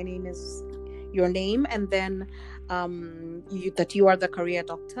say my name is your name, and then that you are the career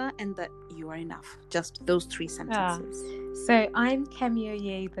doctor and that you are enough. Just those 3 sentences. So I'm Kemi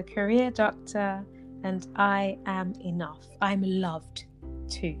Oye, the career doctor, and I am enough. I'm loved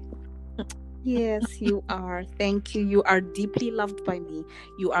too. Yes, you are. Thank you. You are deeply loved by me.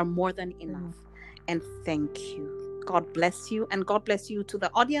 You are more than enough. And thank you. God bless you, and God bless you to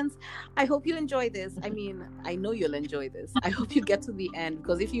the audience. I hope you enjoy this. I mean, I know you'll enjoy this. I hope you get to the end,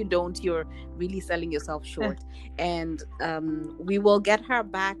 because if you don't, you're really selling yourself short. And we will get her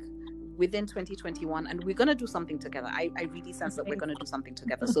back within 2021, and we're going to do something together. I really sense that we're going to do something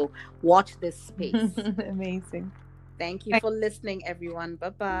together. So watch this space. Amazing. Thank you for listening, everyone.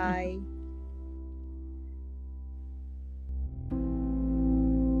 Bye-bye.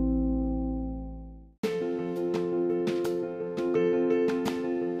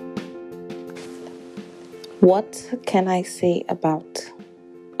 What can I say about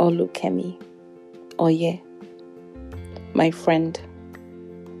Olukemi Oye, my friend?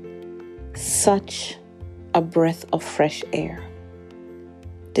 Such a breath of fresh air.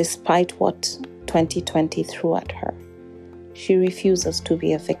 Despite what 2020 threw at her, she refuses to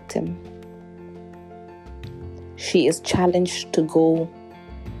be a victim. She is challenged to go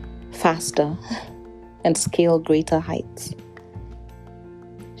faster and scale greater heights.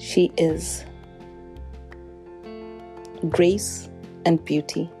 She is grace and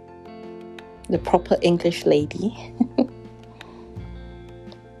beauty, the proper English lady,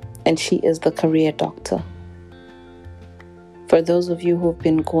 and she is the career doctor. For those of you who have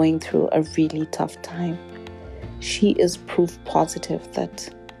been going through a really tough time, she is proof positive that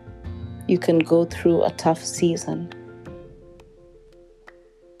you can go through a tough season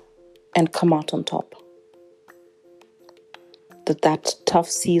and come out on top. That tough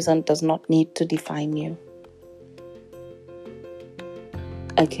season does not need to define you.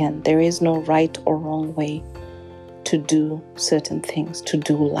 Again, there is no right or wrong way to do certain things, to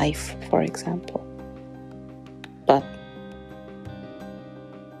do life, for example. But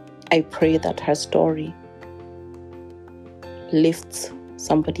I pray that her story lifts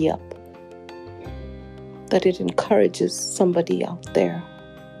somebody up, that it encourages somebody out there.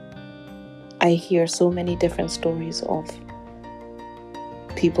 I hear so many different stories of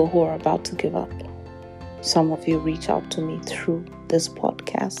people who are about to give up. Some of you reach out to me through this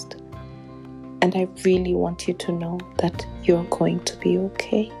podcast, and I really want you to know that you're going to be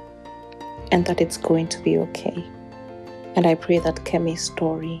okay, and that it's going to be okay. And I pray that Kemi's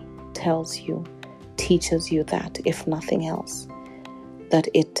story tells you, teaches you that, if nothing else, that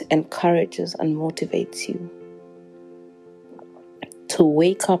it encourages and motivates you to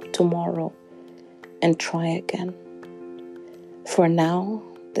wake up tomorrow and try again. For now,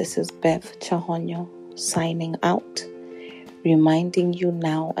 this is Bev Chahonyo signing out, reminding you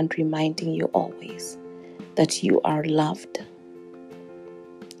now and reminding you always that you are loved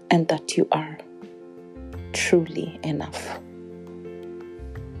and that you are truly enough.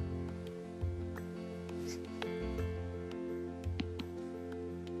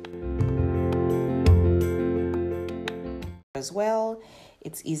 As well,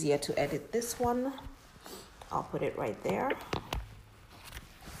 it's easier to edit this one. I'll put it right there.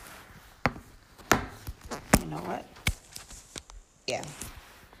 You know what? Yeah.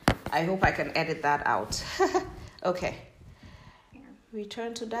 I hope I can edit that out. Okay.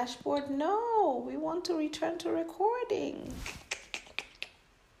 Return to dashboard? No, we want to return to recording.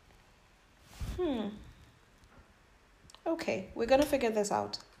 Okay, we're going to figure this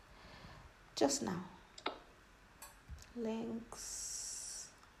out just now. Links.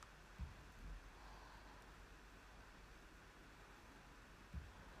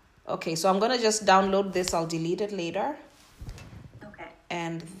 Okay, so I'm going to just download this. I'll delete it later. Okay.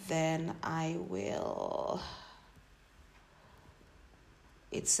 And then I will...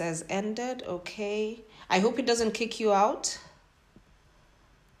 It says ended. Okay. I hope it doesn't kick you out.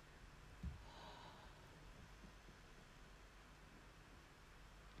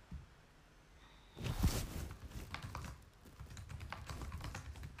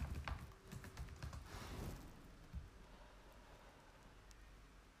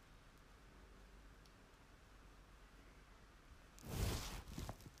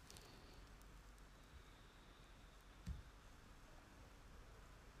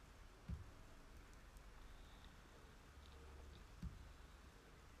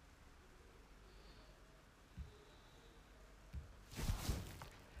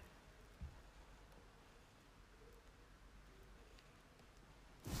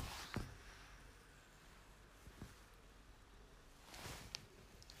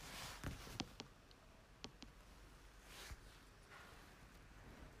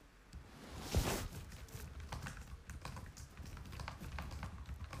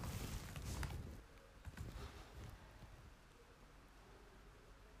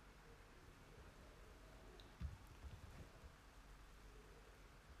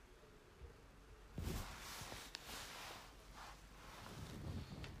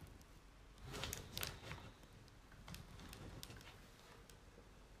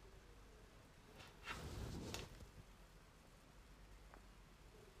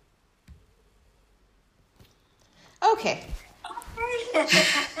 Okay.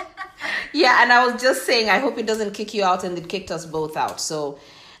 Yeah, and I was just saying, I hope it doesn't kick you out, and it kicked us both out. So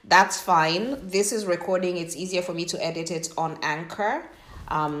that's fine. This is recording. It's easier for me to edit it on Anchor.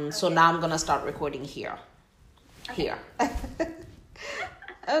 So now I'm going to start recording here. Here.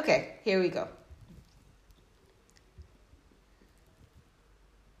 Okay, here we go.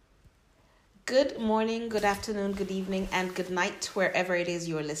 Good morning, good afternoon, good evening, and good night, wherever it is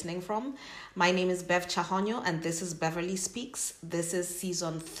you are listening from. My name is Bev Chahonyo, and this is Beverly Speaks. This is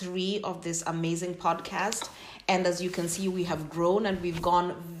season 3 of this amazing podcast. And as you can see, we have grown and we've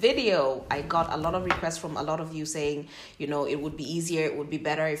gone video. I got a lot of requests from a lot of you saying, you know, it would be easier, it would be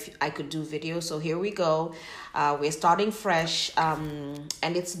better if I could do video. So here we go. We're starting fresh. And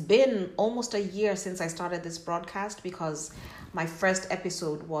it's been almost a year since I started this broadcast because my first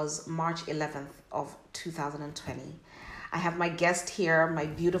episode was March 11th of 2020. I have my guest here, my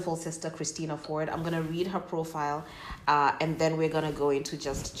beautiful sister, Christina Ford. I'm going to read her profile and then we're going to go into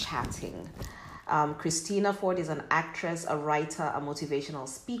just chatting. Christina Ford is an actress, a writer, a motivational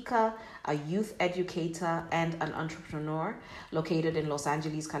speaker, a youth educator, and an entrepreneur located in Los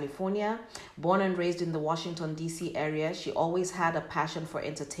Angeles, California. Born and raised in the Washington, D.C. area, she always had a passion for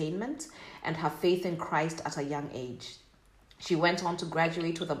entertainment and her faith in Christ at a young age. She went on to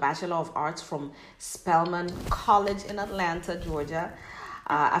graduate with a Bachelor of Arts from Spelman College in Atlanta, Georgia.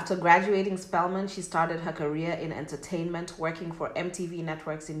 After graduating Spelman, she started her career in entertainment, working for MTV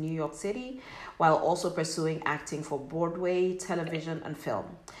Networks in New York City, while also pursuing acting for Broadway, television, and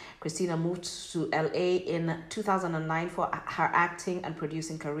film. Christina moved to LA in 2009 for her acting and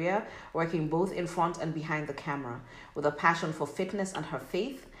producing career, working both in front and behind the camera. With a passion for fitness and her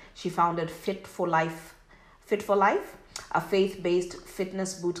faith, she founded Fit for Life, a faith-based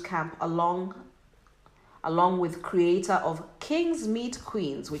fitness boot camp along with creator of Kings Meet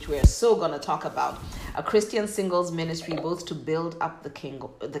Queens, which we're so going to talk about, a Christian singles ministry both to build up the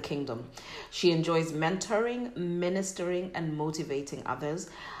kingdom. She enjoys mentoring, ministering, and motivating others,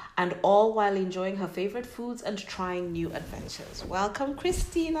 and all while enjoying her favorite foods and trying new adventures. Welcome,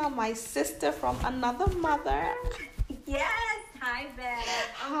 Christina, my sister from another mother. Yes, hi, Beth.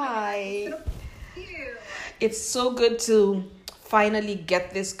 Hi. Oh, so cute. It's so good to finally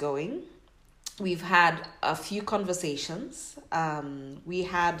get this going. We've had a few conversations.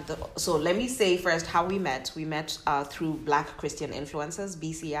 So let me say first how we met. We met through Black Christian Influencers,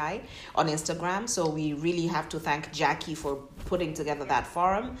 BCI, on Instagram. So we really have to thank Jackie for putting together that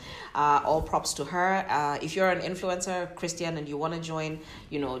forum. All props to her. If you're an influencer, Christian, and you want to join,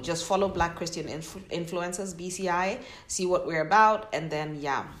 just follow Black Christian Influencers, BCI, see what we're about, and then,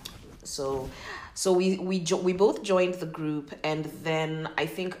 yeah. So we both joined the group, and then I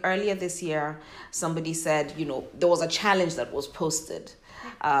think earlier this year somebody said, there was a challenge that was posted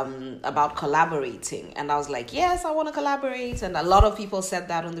about collaborating, and I was like, yes, I want to collaborate, and a lot of people said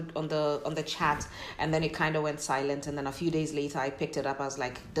that on the chat, and then it kind of went silent, and then a few days later I picked it up. I was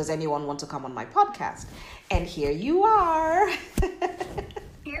like, does anyone want to come on my podcast? And here you are.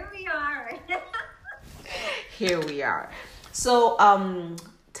 Here we are. Here we are. So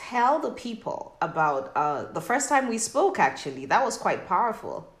tell the people about the first time we spoke. Actually, that was quite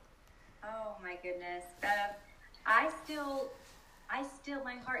powerful. Oh my goodness.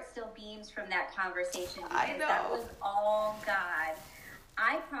 My heart still beams from that conversation. I know. That was all God.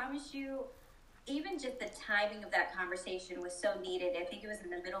 I promise you, even just the timing of that conversation was so needed. I think it was in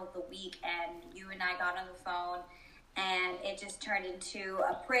the middle of the week, and you and I got on the phone, and it just turned into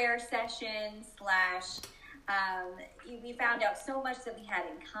a prayer session / we found out so much that we had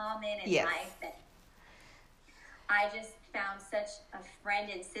in common in life, that I just found such a friend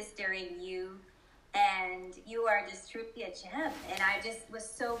and sister in you, and you are just truly a gem. And I just was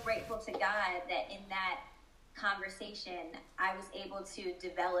so grateful to God that in that conversation I was able to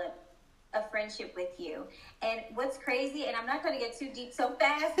develop a friendship with you. And what's crazy, and I'm not going to get too deep so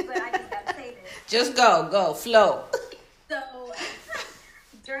fast, but I just got to say this. Just go, flow. So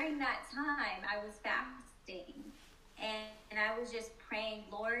during that time I was fasting, and I was just praying,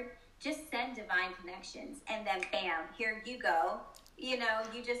 Lord, just send divine connections. And then bam, here you go. You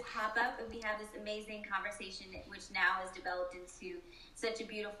just hop up, and we have this amazing conversation, which now has developed into such a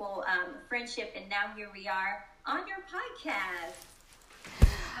beautiful friendship. And now here we are on your podcast.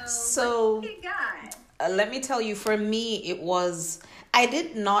 So God. Let me tell you, for me, I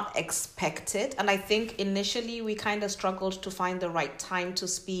did not expect it. And I think initially we kind of struggled to find the right time to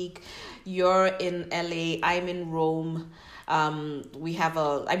speak. You're in LA, I'm in Rome. We have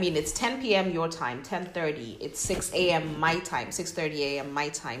it's 10 p.m. your time, 10:30. It's 6 a.m. my time, 6:30 a.m. my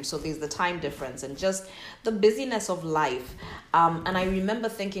time. So there's the time difference and just the busyness of life. And I remember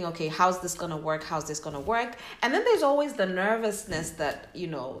thinking, okay, how's this going to work? And then there's always the nervousness that,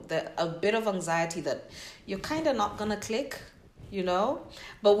 a bit of anxiety that you're kind of not going to click. you know.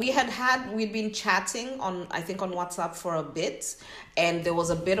 But we'd been chatting on, I think, on WhatsApp for a bit, and there was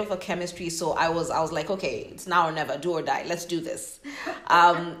a bit of a chemistry. So I was like, okay, it's now or never, do or die. Let's do this.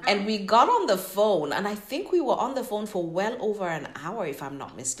 And we got on the phone, and I think we were on the phone for well over an hour, if I'm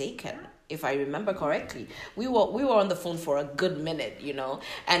not mistaken. If I remember correctly, we were on the phone for a good minute, you know,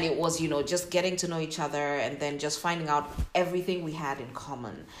 and it was, you know, just getting to know each other, and then just finding out everything we had in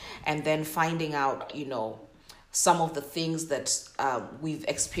common, and then finding out, you know, some of the things that we've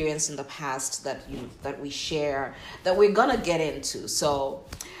experienced in the past that we share, that we're gonna get into. So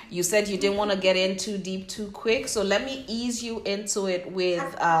you said you didn't want to get in too deep too quick, so let me ease you into it with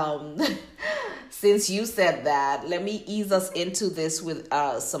since you said that, let me ease us into this with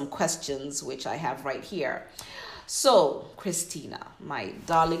some questions which I have right here. So, Christina, my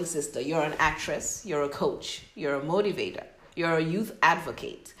darling sister, you're an actress, you're a coach, you're a motivator, you're a youth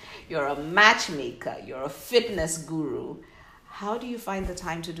advocate, you're a matchmaker, you're a fitness guru. How do you find the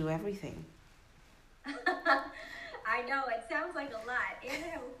time to do everything? I know, it sounds like a lot. And I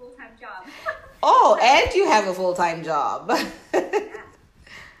have a full-time job. Oh, and you have a full-time job. Yeah.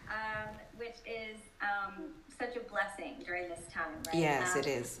 Which is such a blessing during this time, right? Yes, it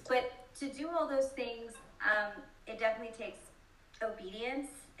is. But to do all those things, it definitely takes obedience.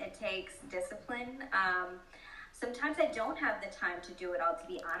 It takes discipline. Sometimes I don't have the time to do it all, to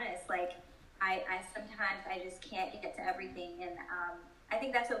be honest. Like, I sometimes I just can't get to everything, and I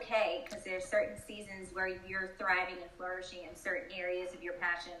think that's okay, because there's certain seasons where you're thriving and flourishing in certain areas of your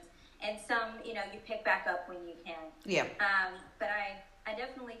passions, and some, you know, you pick back up when you can. Yeah. But I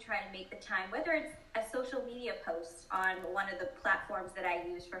definitely try to make the time, whether it's a social media post on one of the platforms that I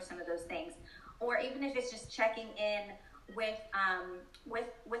use for some of those things, or even if it's just checking in with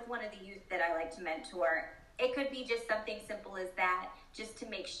one of the youth that I like to mentor. It could be just something simple as that, just to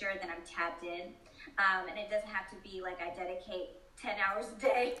make sure that I'm tapped in. And it doesn't have to be like I dedicate 10 hours a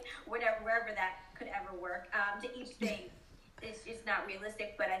day, wherever that could ever work, to each thing. It's not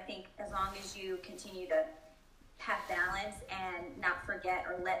realistic, but I think as long as you continue to have balance and not forget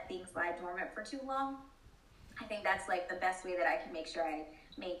or let things lie dormant for too long, I think that's like the best way that I can make sure I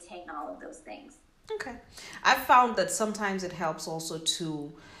maintain all of those things. Okay. I've found that sometimes it helps also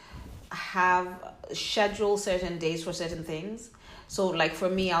to schedule certain days for certain things. So like for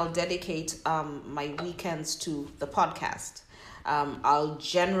me, I'll dedicate my weekends to the podcast. I'll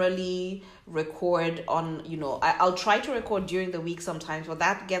generally record on, you know, I'll try to record during the week sometimes, but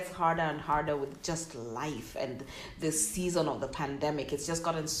that gets harder and harder with just life and this season of the pandemic. It's just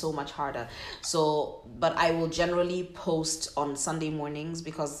gotten so much harder. So, but I will generally post on Sunday mornings,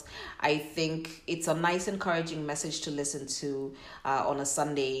 because I think it's a nice, encouraging message to listen to on a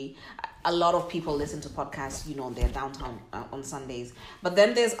Sunday. A lot of people listen to podcasts, you know, in their downtime on Sundays. But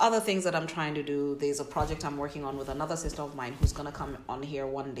then there's other things that I'm trying to do. There's a project I'm working on with another sister of mine who's going to come on here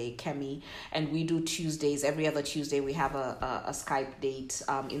one day, Kemi. And we do Tuesdays. Every other Tuesday, we have a Skype date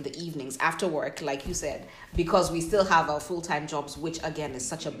in the evenings after work, like you said, because we still have our full-time jobs, which, again, is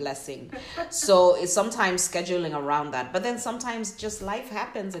such a blessing. So it's sometimes scheduling around that. But then sometimes just life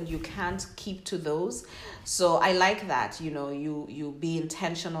happens and you can't keep to those. So I like that, you know, you be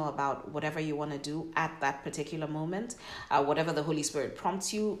intentional about whatever you want to do at that particular moment. Whatever the Holy Spirit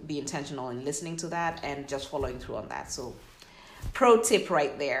prompts you, be intentional in listening to that and just following through on that. So pro tip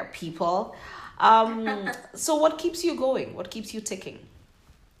right there, people. So what keeps you going? What keeps you ticking?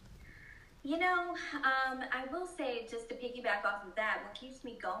 You know, I will say, just to piggyback off of that, what keeps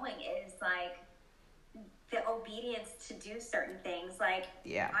me going is like the obedience to do certain things. Like,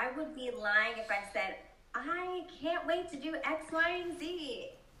 yeah. I would be lying if I said, I can't wait to do X, Y, and Z.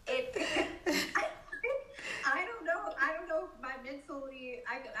 I don't know. I don't know if I'm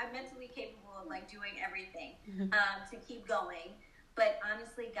mentally capable of like doing everything to keep going. But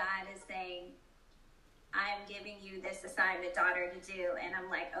honestly, God is saying, I'm giving you this assignment, daughter, to do. And I'm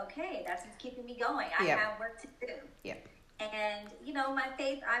like, okay, that's what's keeping me going. I have work to do. Yeah. And, you know, my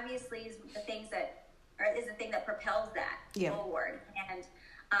faith obviously is the thing that propels that forward. And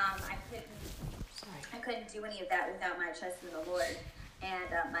I couldn't do any of that without my trust in the Lord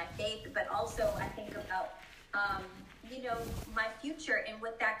and my faith. But also I think about, you know, my future and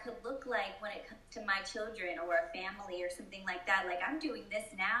what that could look like when it comes to my children or a family or something like that. Like, I'm doing this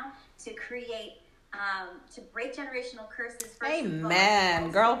now to create, to break generational curses.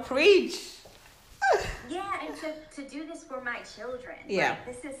 Amen. Girl, preach. Yeah, and to do this for my children. Yeah. Like,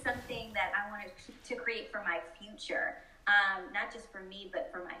 this is something that I want to create for my future. Not just for me, but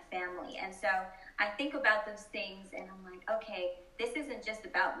for my family. And so I think about those things and I'm like, okay, this isn't just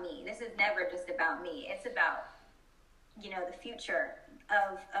about me. This is never just about me. It's about, you know, the future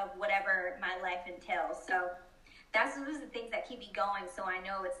of whatever my life entails. So that's those are the things that keep me going. So I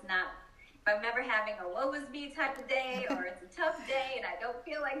know it's not, if I'm ever having a woe is me type of day, or it's a tough day and I don't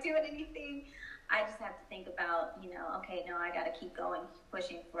feel like doing anything, I just have to think about, okay, no, I got to keep going,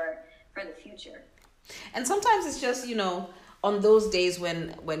 pushing for the future. And sometimes it's just, on those days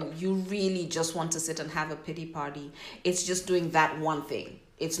when you really just want to sit and have a pity party, it's just doing that one thing.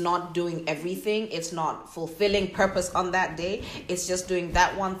 It's not doing everything. It's not fulfilling purpose on that day. It's just doing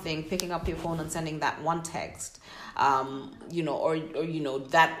that one thing, picking up your phone and sending that one text, that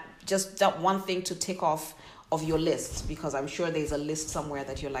one thing to tick off of your list, because I'm sure there's a list somewhere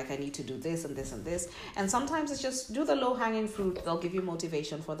that you're like, I need to do this and this and this. And sometimes it's just do the low-hanging fruit. They'll give you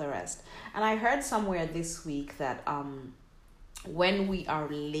motivation for the rest. And I heard somewhere this week that when we are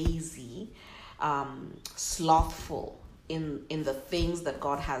lazy, slothful in the things that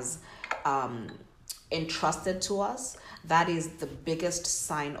God has entrusted to us, that is the biggest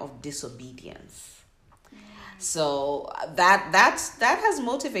sign of disobedience. So that has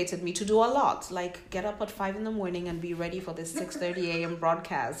motivated me to do a lot, like get up at 5 a.m. and be ready for this 6:30 a.m.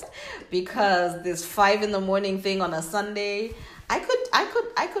 broadcast, because this 5 a.m. thing on a Sunday, I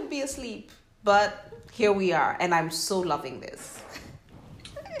could be asleep, but here we are, and I'm so loving this.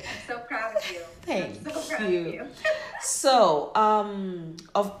 I'm so proud of you. Thank you. So,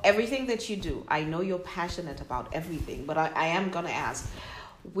 of everything that you do, I know you're passionate about everything, but I am gonna ask,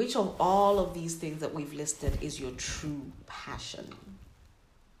 which of all of these things that we've listed is your true passion?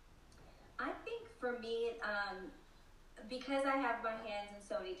 I think for me, because I have my hands in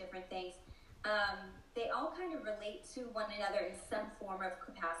so many different things, they all kind of relate to one another in some form of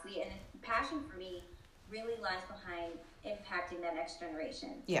capacity. And passion for me really lies behind impacting that next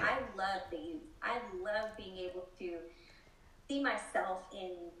generation. Yeah. I love the youth. I love being able to see myself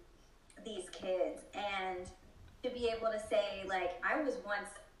in these kids, and to be able to say, like, I was once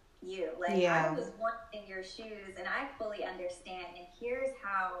you. Like, yeah. I was once in your shoes, and I fully understand. And here's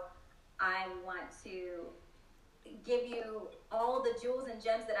how I want to give you all the jewels and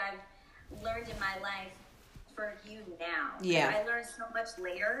gems that I've learned in my life for you now. Yeah. I learned so much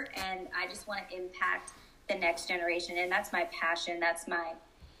later, and I just want to impact the next generation. And that's my passion. That's my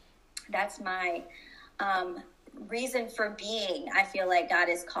reason for being. I feel like God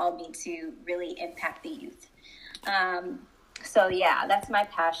has called me to really impact the youth. So yeah, that's my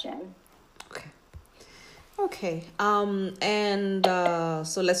passion. Okay.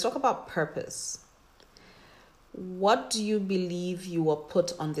 So let's talk about purpose. What do you believe you were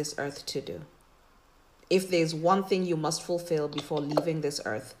put on this earth to do? If there's one thing you must fulfill before leaving this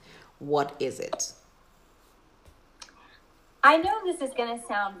earth, what is it? I know this is going to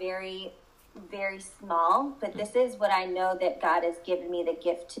sound very, very small, but this is what I know that God has given me the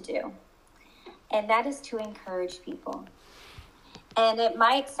gift to do. And that is to encourage people. And it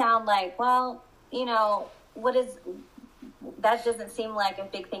might sound like, well, that doesn't seem like a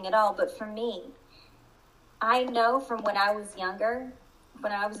big thing at all. But for me, I know from when I was younger,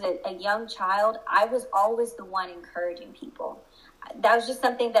 when I was a young child, I was always the one encouraging people. That was just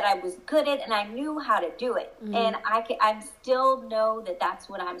something that I was good at, and I knew how to do it. Mm-hmm. And I still know that that's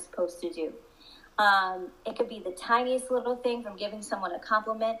what I'm supposed to do. It could be the tiniest little thing, from giving someone a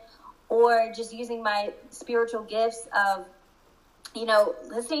compliment, or just using my spiritual gifts of,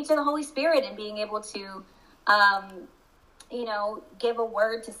 listening to the Holy Spirit and being able to, give a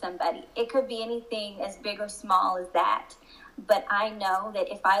word to somebody. It could be anything as big or small as that. But I know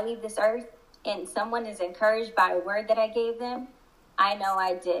that if I leave this earth and someone is encouraged by a word that I gave them, I know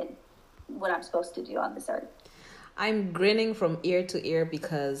I did what I'm supposed to do on this earth. I'm grinning from ear to ear,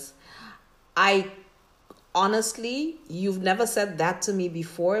 because honestly, you've never said that to me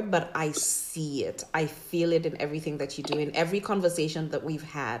before, but I see it. I feel it in everything that you do. In every conversation that we've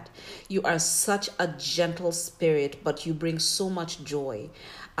had, you are such a gentle spirit, but you bring so much joy.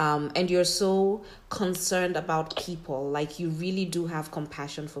 And you're so concerned about people. Like, you really do have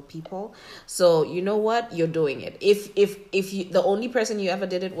compassion for people. So you know what? You're doing it. If you, the only person you ever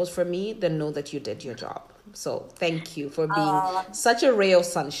did it was for me, then know that you did your job. So thank you for being such a ray of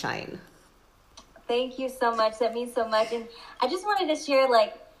sunshine. Thank you so much. That means so much. And I just wanted to share,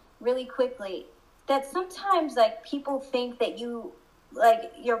 really quickly, that sometimes, people think that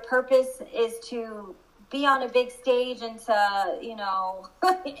your purpose is to be on a big stage and to,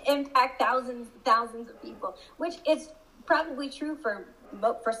 impact thousands of people, which is probably true for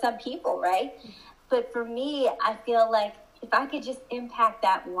some people, right? But for me, I feel like if I could just impact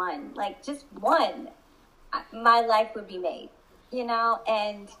that one, just one, my life would be made,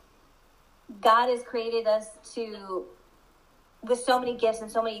 and God has created us to with so many gifts and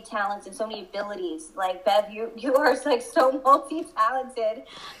so many talents and so many abilities. Like, Bev, you are like so multi-talented,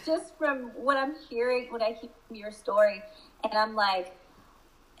 just from what I'm hearing when I hear your story. And I'm like,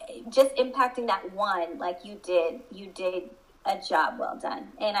 just impacting that one, like you did a job well done.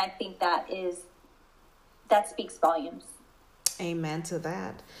 And I think that speaks volumes. Amen to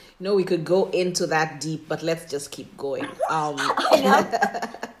that. We could go into that deep, but let's just keep going. I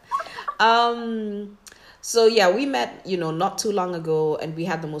know. So yeah, we met, not too long ago, and we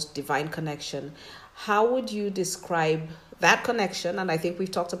had the most divine connection. How would you describe that connection? And I think we've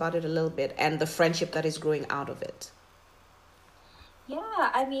talked about it a little bit, and the friendship that is growing out of it. Yeah,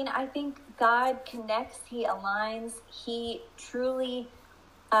 I mean, I think God connects, he aligns, he truly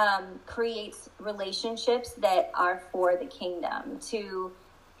creates relationships that are for the kingdom, to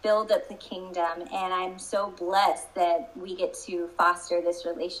build up the kingdom. And I'm so blessed that we get to foster this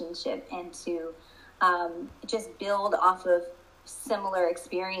relationship and to just build off of similar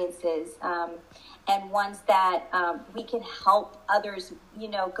experiences, and ones that we can help others,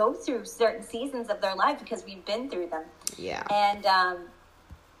 go through certain seasons of their life because we've been through them. Yeah. And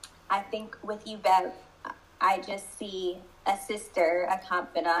I think with you, Bev, I just see a sister, a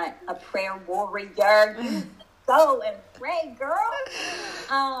confidant, a prayer warrior. You go and pray, girl.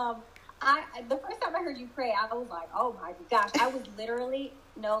 The first time I heard you pray, I was like, oh my gosh, I was literally,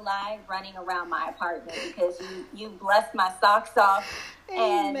 no lie, running around my apartment because you blessed my socks off.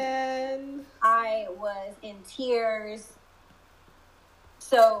 Amen. And I was in tears.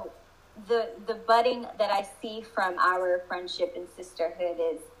 So the budding that I see from our friendship and sisterhood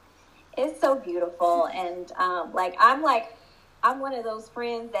is so beautiful. And I'm one of those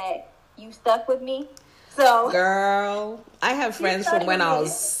friends that you stuck with me. So, girl, I have friends from when I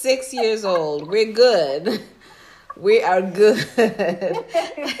was 6 years old. We're good. We are good.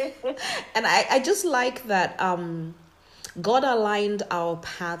 And I just like that God aligned our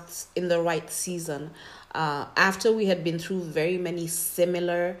paths in the right season. After we had been through very many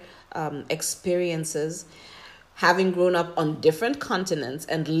similar experiences, having grown up on different continents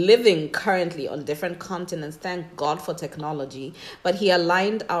and living currently on different continents, thank God for technology, but he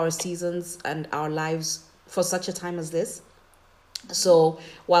aligned our seasons and our lives for such a time as this. So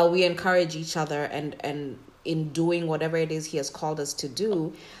while we encourage each other and in doing whatever it is he has called us to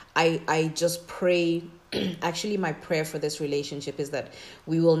do, I just pray, actually my prayer for this relationship is that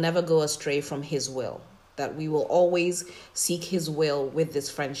we will never go astray from his will, that we will always seek his will with this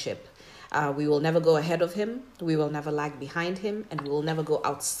friendship. We will never go ahead of him. We will never lag behind him. And we will never go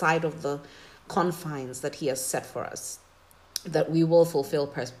outside of the confines that he has set for us. That we will fulfill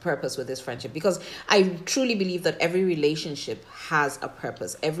purpose with this friendship. Because I truly believe that every relationship has a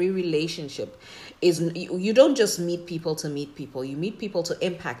purpose. Every relationship is... You don't just meet people to meet people. You meet people to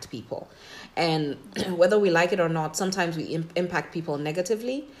impact people. And whether we like it or not, sometimes we impact people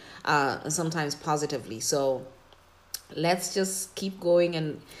negatively, and sometimes positively. So let's just keep going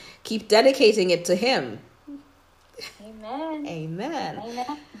and keep dedicating it to him. Amen. Amen.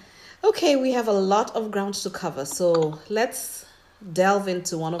 Amen. Okay, we have a lot of ground to cover. So let's delve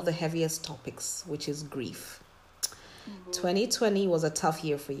into one of the heaviest topics, which is grief. 2020 was a tough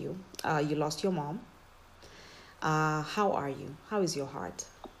year for you. You lost your mom. How are you? How is your heart?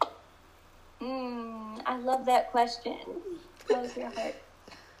 I love that question. How's your heart?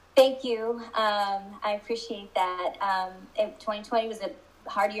 Thank you. I appreciate that. 2020 was a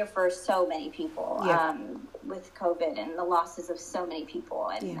hard year for so many people, with COVID and the losses of so many people.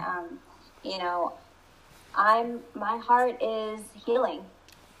 And, my heart is healing.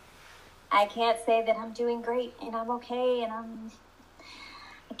 I can't say that I'm doing great and I'm okay. And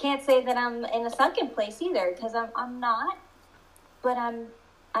I can't say that I'm in a sunken place either, because I'm not, but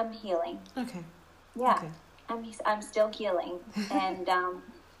I'm healing. Okay. Yeah. Okay. I'm still healing. And,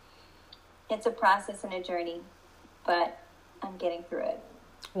 it's a process and a journey, but I'm getting through it.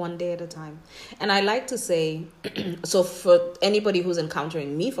 One day at a time. And I like to say, so for anybody who's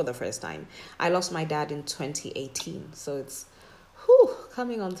encountering me for the first time, I lost my dad in 2018. So it's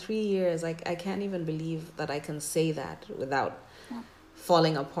coming on 3 years. I can't even believe that I can say that without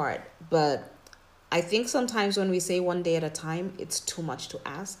falling apart. But I think sometimes when we say one day at a time, it's too much to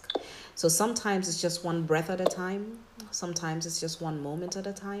ask. So sometimes it's just one breath at a time. Sometimes it's just one moment at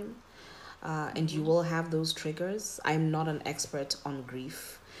a time. And you will have those triggers. I'm not an expert on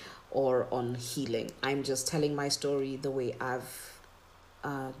grief or on healing. I'm just telling my story the way I've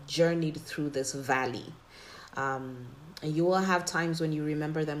journeyed through this valley. And you will have times when you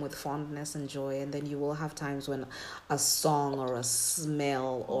remember them with fondness and joy, and then you will have times when a song or a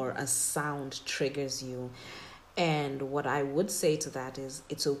smell or a sound triggers you. And what I would say to that is,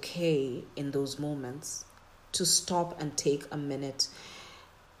 it's okay in those moments to stop and take a minute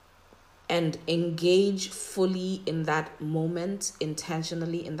and engage fully in that moment,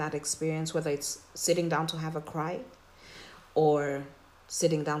 intentionally in that experience, whether it's sitting down to have a cry or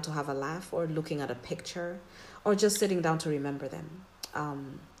sitting down to have a laugh or looking at a picture or just sitting down to remember them.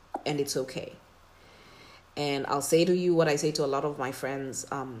 And it's okay. And I'll say to you what I say to a lot of my friends,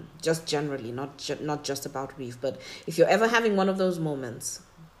 just generally, not just about grief, but if you're ever having one of those moments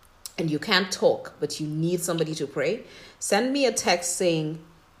and you can't talk, but you need somebody to pray, send me a text saying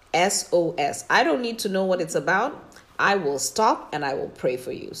SOS. I don't need to know what it's about. I will stop and I will pray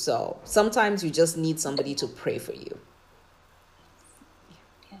for you. So sometimes you just need somebody to pray for you.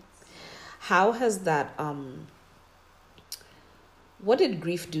 How has that, what did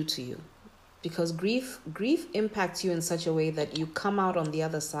grief do to you? Because grief impacts you in such a way that you come out on the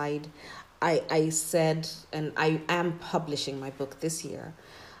other side. I said, and I am publishing my book this year.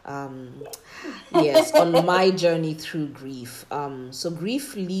 Yes, on my journey through grief. So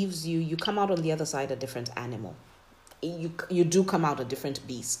grief leaves you, you come out on the other side a different animal. You do come out a different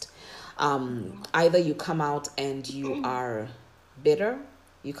beast. Either you come out and you are bitter,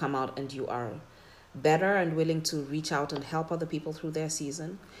 you come out and you are better and willing to reach out and help other people through their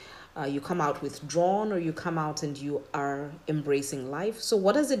season. You come out withdrawn, or you come out and you are embracing life. So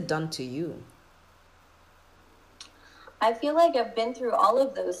what has it done to you? I feel like I've been through all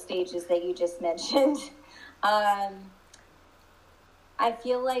of those stages that you just mentioned. I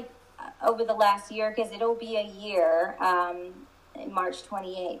feel like over the last year, because it'll be a year, March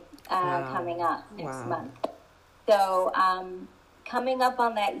 28th, coming up next month. So coming up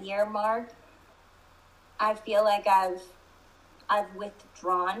on that year mark, I feel like I've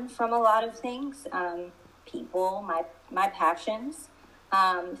withdrawn from a lot of things, people, my passions.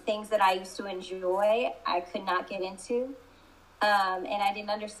 Things that I used to enjoy, I could not get into. And I didn't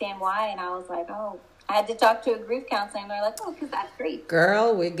understand why. And I was like, I had to talk to a grief counselor. And they're like, because that's great.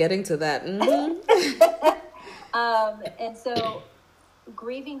 Girl, we're getting to that. Mm-hmm. And so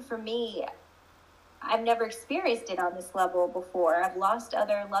grieving for me, I've never experienced it on this level before. I've lost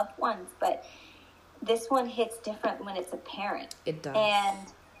other loved ones, but this one hits different when it's a parent. It does.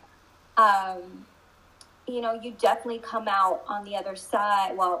 And, you definitely come out on the other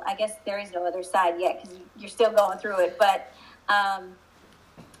side. Well, I guess there is no other side yet because you're still going through it. But I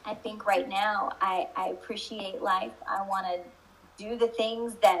think right now I appreciate life. I want to do the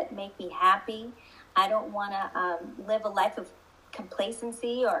things that make me happy. I don't want to live a life of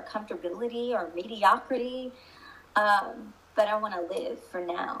complacency or comfortability or mediocrity. But I want to live for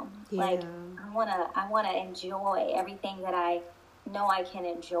now. Yeah. Like I want to enjoy everything that I know I can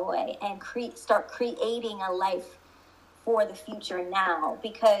enjoy and start creating a life for the future now,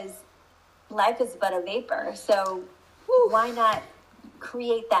 because life is but a vapor. So why not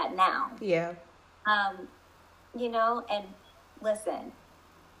create that now? Yeah. And listen,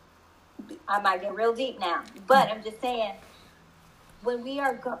 I might get real deep now, but I'm just saying, when we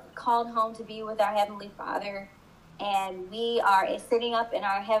are called home to be with our Heavenly Father, and we are sitting up in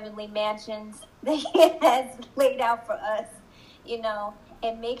our heavenly mansions that He has laid out for us,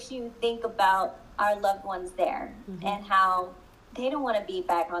 it makes you think about our loved ones there, mm-hmm. and how they don't want to be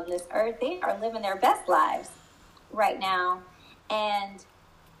back on this earth. They are living their best lives right now. And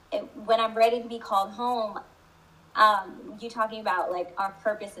when I'm ready to be called home, you talking about like our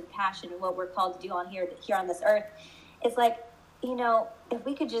purpose and passion and what we're called to do here on this earth. It's like, if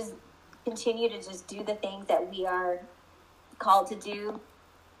we could just continue to just do the things that we are called to do,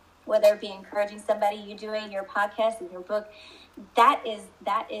 whether it be encouraging somebody, you doing your podcast and your book, that is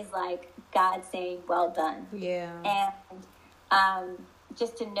like God saying, well done. Yeah. And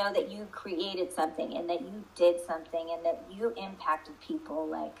just to know that you created something and that you did something and that you impacted people.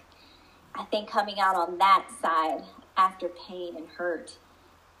 Like, I think coming out on that side after pain and hurt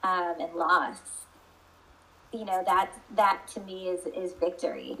and loss, that to me is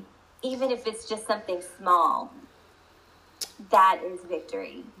victory. Even if it's just something small, that is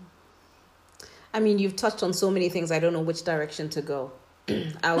victory. I mean, you've touched on so many things. I don't know which direction to go.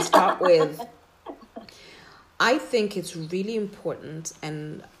 I'll start with, I think it's really important,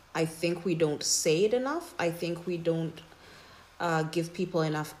 and I think we don't say it enough. I think we don't give people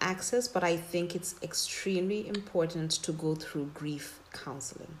enough access, but I think it's extremely important to go through grief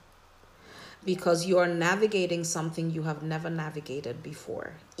counseling, because you are navigating something you have never navigated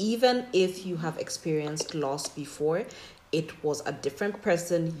before. Even if you have experienced loss before, it was a different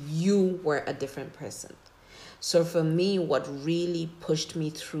person. You were a different person. So for me, what really pushed me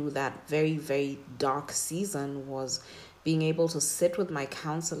through that very, very dark season was being able to sit with my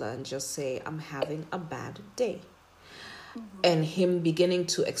counselor and just say, I'm having a bad day. and him beginning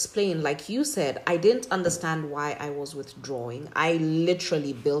to explain, like you said, I didn't understand why I was withdrawing. I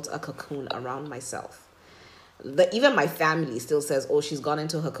literally built a cocoon around myself. Even my family still says, oh, she's gone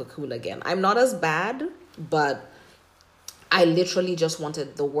into her cocoon again. I'm not as bad, but I literally just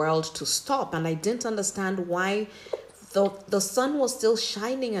wanted the world to stop. And I didn't understand why the sun was still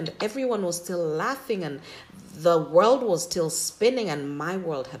shining and everyone was still laughing and the world was still spinning and my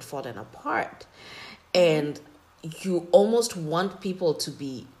world had fallen apart. And you almost want people to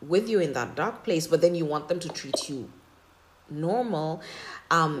be with you in that dark place, but then you want them to treat you normal.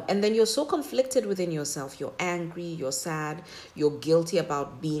 And then you're so conflicted within yourself. You're angry, you're sad, you're guilty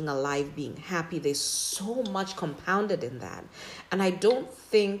about being alive, being happy. There's so much compounded in that. And I don't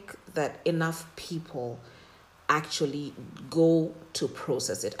think that enough people actually go to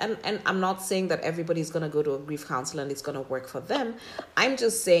process it. And I'm not saying that everybody's going to go to a grief counselor and it's going to work for them. I'm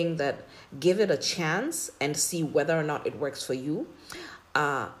just saying that give it a chance and see whether or not it works for you.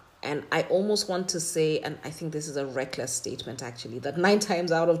 And I almost want to say, and I think this is a reckless statement actually, that 9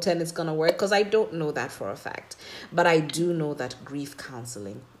 times out of 10 it's going to work, because I don't know that for a fact. But I do know that grief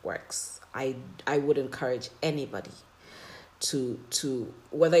counseling works. I would encourage anybody to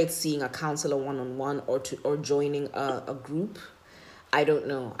whether it's seeing a counselor one-on-one or joining a group. I don't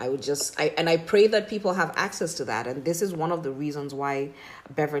know. I pray that people have access to that. And this is one of the reasons why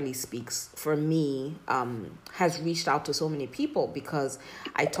Beverly Speaks, for me, has reached out to so many people, because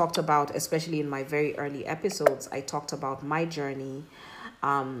I talked about, especially in my very early episodes, I talked about my journey,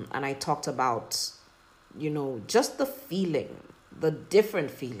 and I talked about, just the feeling, the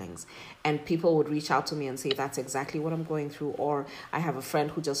different feelings. And people would reach out to me and say, that's exactly what I'm going through. Or I have a friend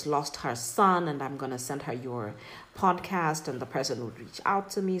who just lost her son and I'm going to send her your podcast, and the person would reach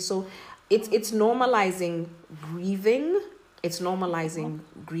out to me. So it's normalizing grieving. It's normalizing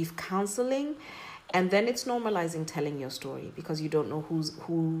grief counseling. And then it's normalizing telling your story, because you don't know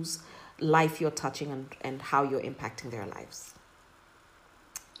whose life you're touching and how you're impacting their lives.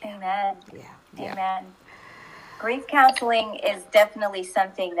 Amen. Yeah. Amen. Grief counseling is definitely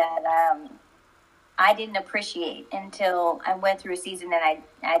something that I didn't appreciate until I went through a season and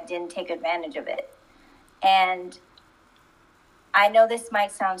I didn't take advantage of it. And I know this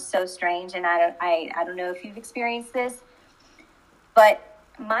might sound so strange, and I don't know if you've experienced this, but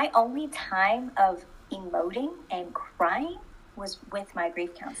my only time of emoting and crying was with my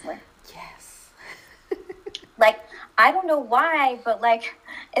grief counselor. Yes. Like, I don't know why, but like,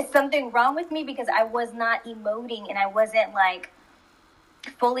 it's something wrong with me, because I was not emoting and I wasn't like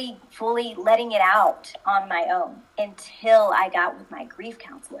fully letting it out on my own until I got with my grief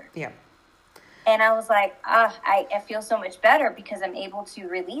counselor. Yeah. And I was like, I feel so much better because I'm able to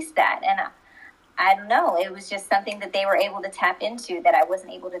release that. And I don't know, it was just something that they were able to tap into that I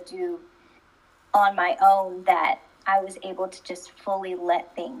wasn't able to do on my own, that I was able to just fully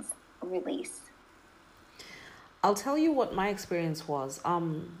let things release. I'll tell you what my experience was.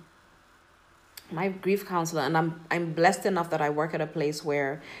 My grief counselor, and I'm blessed enough that I work at a place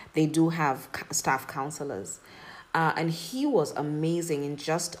where they do have staff counselors. And he was amazing in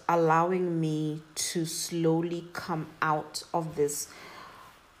just allowing me to slowly come out of this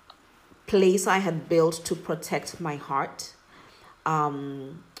place I had built to protect my heart.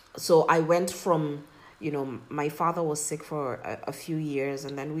 So I went from, my father was sick for a few years,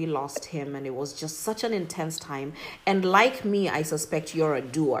 and then we lost him, and it was just such an intense time. And like me, I suspect you're a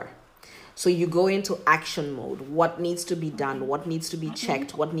doer. So you go into action mode. What needs to be done? What needs to be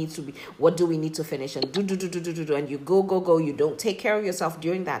checked? What do we need to finish? And do. And you go. You don't take care of yourself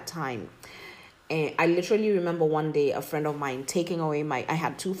during that time. And I literally remember one day a friend of mine taking away I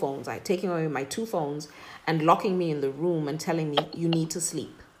had 2 phones. Taking away my 2 phones and locking me in the room and telling me, you need to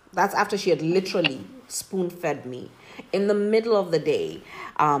sleep. That's after she had literally spoon-fed me in the middle of the day.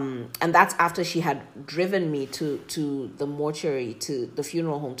 And that's after she had driven me to the mortuary, to the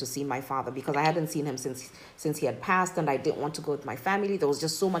funeral home, to see my father, because I hadn't seen him since he had passed, and I didn't want to go with my family. There was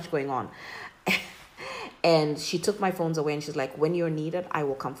just so much going on. And she took my phones away, and she's like, when you're needed, I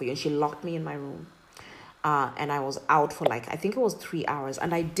will come for you. And she locked me in my room. And I was out for I think it was 3 hours.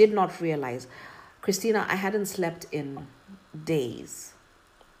 And I did not realize, Christina, I hadn't slept in days.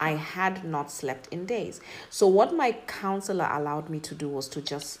 I had not slept in days. So what my counselor allowed me to do was to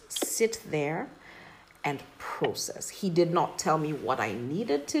just sit there and process. He did not tell me what I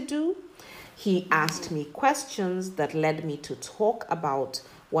needed to do. He asked me questions that led me to talk about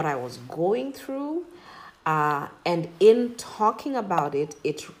what I was going through. And in talking about it,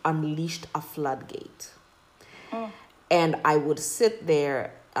 it unleashed a floodgate. And I would sit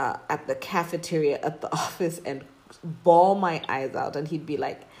there at the cafeteria at the office and bawl my eyes out. And he'd be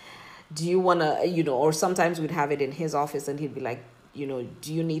like, do you want to, or sometimes we'd have it in his office and he'd be like,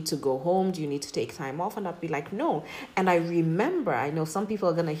 do you need to go home? Do you need to take time off? And I'd be like, no. And I remember, I know some people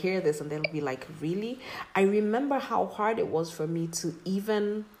are going to hear this and they'll be like, really? I remember how hard it was for me to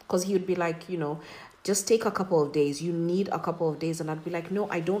even, because he would be like, just take a couple of days. You need a couple of days. And I'd be like, no,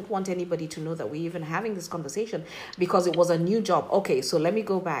 I don't want anybody to know that we're even having this conversation because it was a new job. Okay, so let me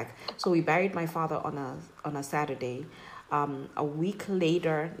go back. So we buried my father on a Saturday. A week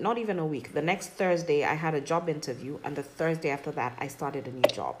later, not even a week, the next Thursday, I had a job interview. And the Thursday after that, I started a new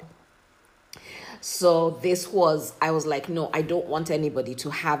job. So I was like, no, I don't want anybody to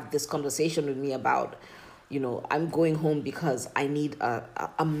have this conversation with me about, I'm going home because I need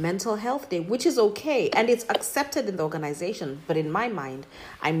a mental health day, which is okay. And it's accepted in the organization. But in my mind,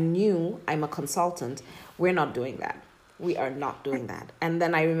 I'm new. I'm a consultant. We're not doing that. We are not doing that. And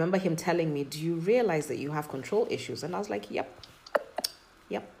then I remember him telling me, do you realize that you have control issues? And I was like, yep.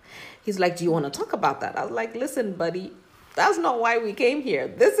 He's like, do you want to talk about that? I was like, listen, buddy, that's not why we came here.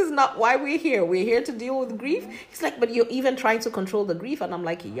 This is not why we're here. We're here to deal with grief. He's like, but you're even trying to control the grief. And I'm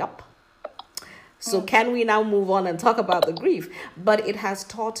like, yep. So can we now move on and talk about the grief? But it has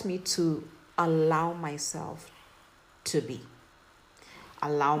taught me to allow myself to be.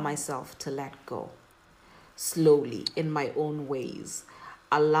 Allow myself to let go. Slowly, in my own ways.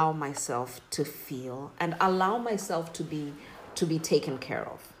 Allow myself to feel and allow myself to be taken care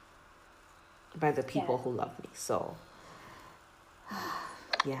of by the people who love me. So,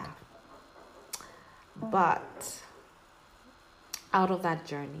 yeah. But out of that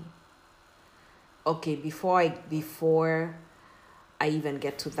journey, okay, before I even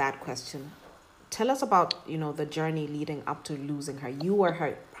get to that question, tell us about, the journey leading up to losing her. You were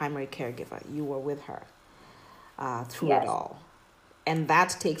her primary caregiver. You were with her through it all. And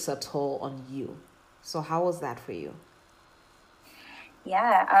that takes a toll on you. So how was that for you?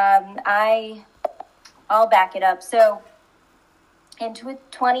 Yeah, I'll back it up. So in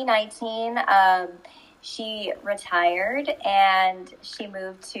 2019, she retired and she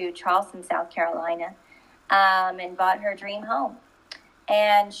moved to Charleston, South Carolina, and bought her dream home.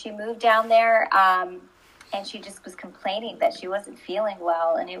 And she moved down there, and she just was complaining that she wasn't feeling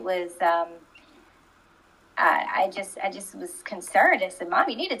well. And it was, I just was concerned. I said, Mom,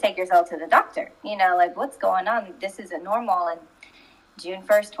 you need to take yourself to the doctor. What's going on? This isn't normal. And June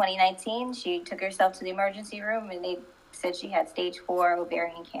 1st, 2019, she took herself to the emergency room and they said she had stage 4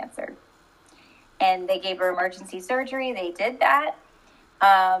 ovarian cancer. And they gave her emergency surgery. They did that.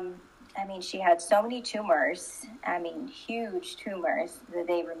 She had so many tumors. Huge tumors that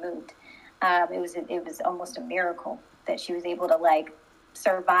they removed. It was almost a miracle that she was able to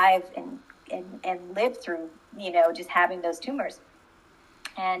survive and live through, just having those tumors.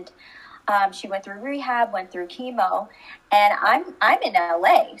 And she went through rehab, went through chemo, and I'm in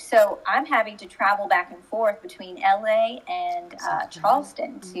LA, so I'm having to travel back and forth between LA and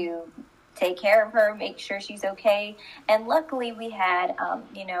Charleston to take care of her, make sure she's okay. And luckily we had,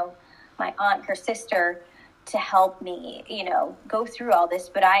 my aunt, her sister, to help me, go through all this.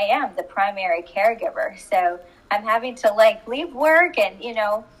 But I am the primary caregiver, so I'm having to leave work and,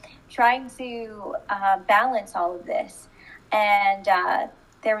 trying to balance all of this. And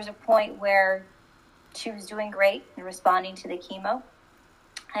there was a point where she was doing great and responding to the chemo.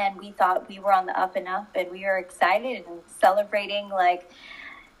 And we thought we were on the up and up, and we were excited and celebrating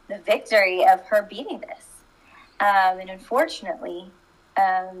the victory of her beating this. And unfortunately,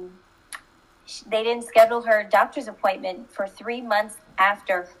 they didn't schedule her doctor's appointment for 3 months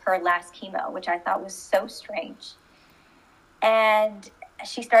after her last chemo, which I thought was so strange. And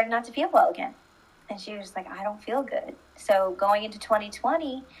she started not to feel well again. And she was like, I don't feel good. So going into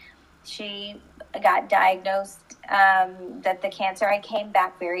 2020, she got diagnosed that the cancer had came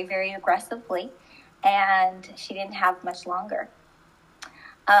back very, very aggressively, and she didn't have much longer.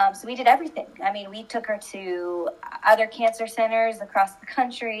 So we did everything. We took her to other cancer centers across the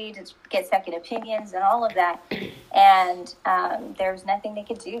country to get second opinions and all of that. And there was nothing they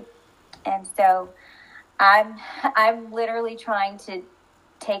could do. And so I'm literally trying to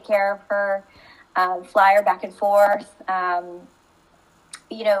take care of her, fly her back and forth,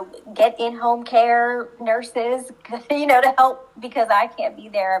 get in-home care nurses, to help, because I can't be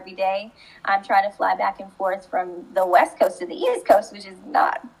there every day. I'm trying to fly back and forth from the West Coast to the East Coast, which is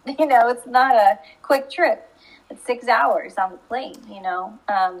not, it's not a quick trip. It's 6 hours on the plane,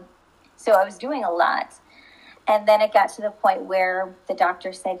 So I was doing a lot. And then it got to the point where the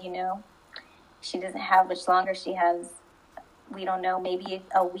doctor said, she doesn't have much longer. She has, we don't know, maybe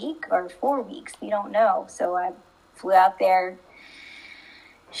a week or 4 weeks. We don't know. So I flew out there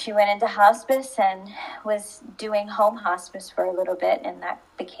she went into hospice and was doing home hospice for a little bit, and that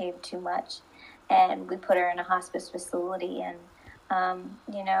became too much. And we put her in a hospice facility, and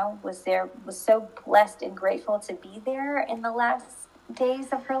was so blessed and grateful to be there in the last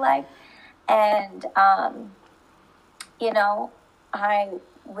days of her life. And,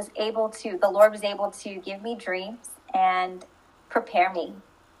 the Lord was able to give me dreams and prepare me,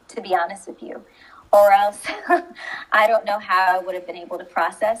 to be honest with you. Or else I don't know how I would have been able to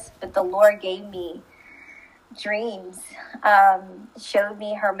process, but the Lord gave me dreams, showed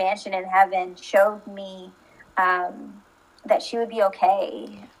me her mansion in heaven, showed me that she would be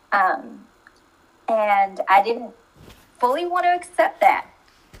okay. And I didn't fully want to accept that,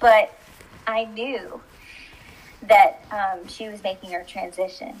 but I knew that she was making her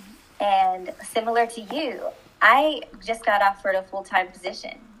transition. And similar to you, I just got offered a full-time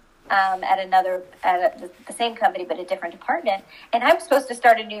position at the same company, but a different department. And I was supposed to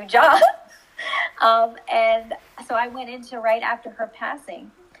start a new job. And so I went into right after her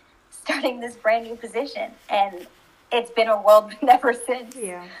passing, starting this brand new position. And it's been a whirlwind ever since.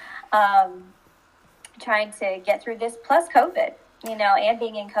 Yeah. Trying to get through this, plus COVID, and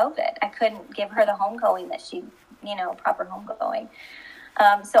being in COVID. I couldn't give her the homegoing that she, proper homegoing.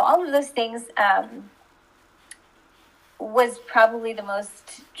 So all of those things was probably the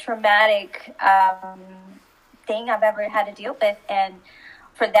most traumatic thing I've ever had to deal with. And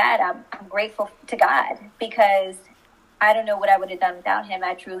for that, I'm grateful to God, because I don't know what I would have done without him.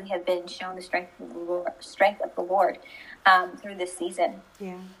 I truly have been shown the strength of the Lord through this season.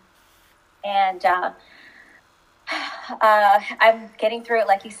 Yeah. And I'm getting through it,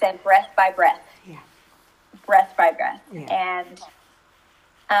 like you said, breath by breath. Yeah. Breath by breath. Yeah. And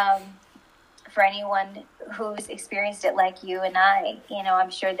for anyone who's experienced it like you and I,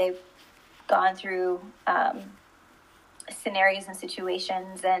 I'm sure they've gone through scenarios and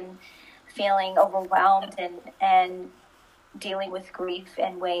situations and feeling overwhelmed and dealing with grief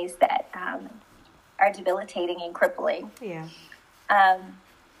in ways that are debilitating and crippling. Yeah.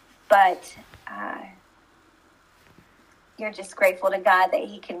 But you're just grateful to God that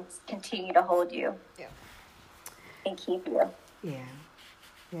he can continue to hold you. Yeah. And keep you. Yeah.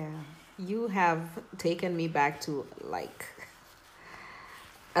 Yeah. You have taken me back to like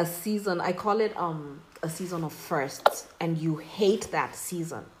a season. I call it a season of firsts, and you hate that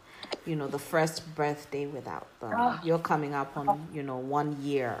season. The first birthday without them. You're coming up on 1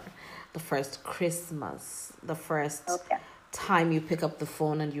 year. The first Christmas. The first time you pick up the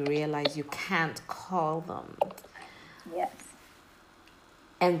phone and you realize you can't call them. Yes.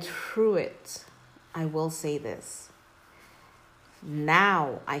 And through it, I will say this.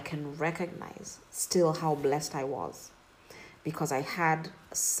 Now I can recognize still how blessed I was, because I had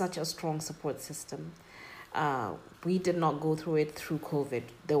such a strong support system. We did not go through it through COVID.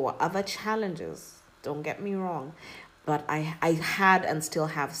 There were other challenges, don't get me wrong, but I had and still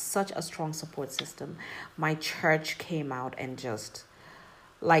have such a strong support system. My church came out and just,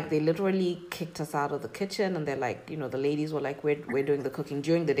 like, they literally kicked us out of the kitchen, and they're like, the ladies were like, we're doing the cooking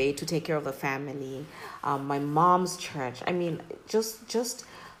during the day to take care of the family. My mom's church, just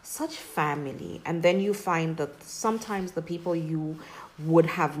such family. And then you find that sometimes the people you would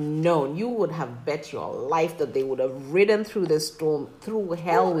have known, you would have bet your life that they would have ridden through the storm, through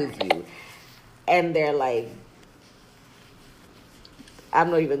hell with you. And they're like,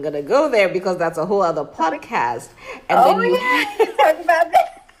 I'm not even going to go there because that's a whole other podcast. And talk about that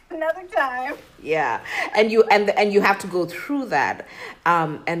another time. Yeah. And you have to go through that.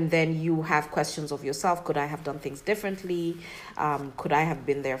 And then you have questions of yourself. Could I have done things differently? Could I have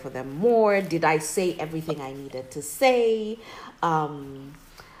been there for them more? Did I say everything I needed to say? Am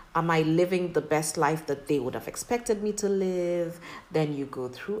I living the best life that they would have expected me to live? Then you go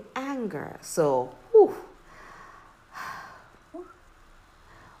through anger. So,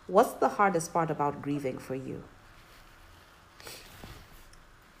 what's the hardest part about grieving for you?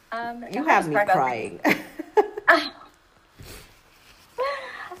 You have me crying.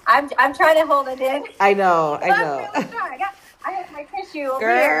 I'm trying to hold it in. I know. I'm really trying. I have my tissue over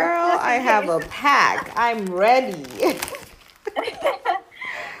Girl, here. I have a pack. I'm ready.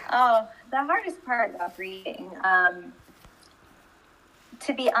 The hardest part about grieving,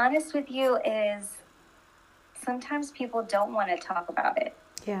 to be honest with you, is sometimes people don't want to talk about it.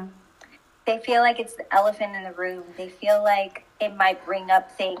 Yeah. They feel like it's the elephant in the room. They feel like it might bring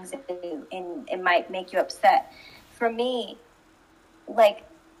up things and it might make you upset. For me, like,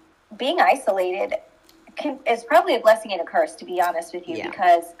 being isolated is probably a blessing and a curse, to be honest with you,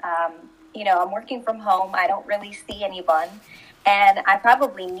 because, I'm working from home. I don't really see anyone, and I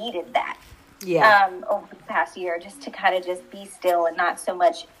probably needed that. over the past year, just to kind of just be still and not so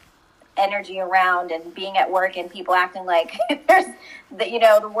much energy around and being at work and people acting like there's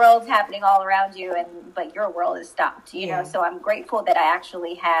the world's happening all around you but your world is stopped, you know. So I'm grateful that I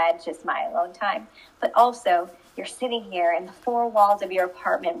actually had just my alone time, but also you're sitting here in the four walls of your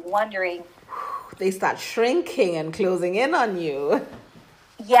apartment wondering, they start shrinking and closing in on you.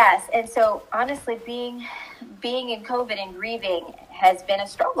 Yes. And so honestly, being in COVID and grieving has been a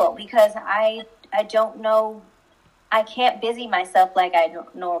struggle because I don't know, I can't busy myself like I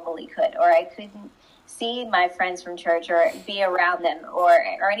normally could, or I couldn't see my friends from church or be around them or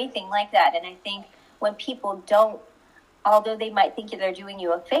anything like that. And I think when people don't, although they might think they're doing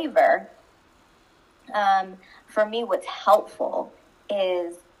you a favor, for me, what's helpful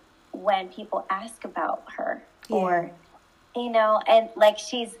is when people ask about her or, and like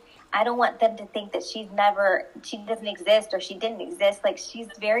I don't want them to think that she doesn't exist or she didn't exist. Like she's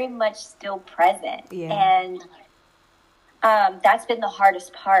very much still present. And that's been the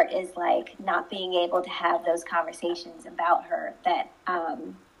hardest part, is like not being able to have those conversations about her that, I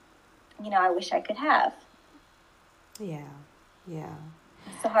wish I could have. Yeah.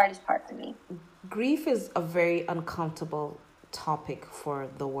 It's the hardest part for me. Grief is a very uncomfortable topic for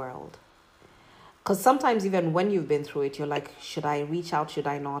the world. Because sometimes even when you've been through it, you're like, should I reach out? Should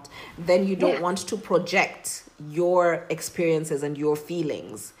I not? Then you don't want to project your experiences and your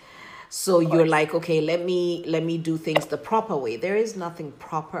feelings. So you're like, okay, let me do things the proper way. There is nothing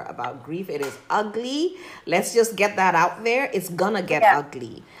proper about grief. It is ugly. Let's just get that out there. It's gonna get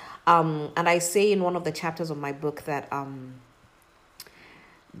ugly. And I say in one of the chapters of my book that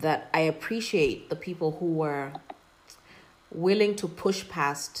I appreciate the people who were willing to push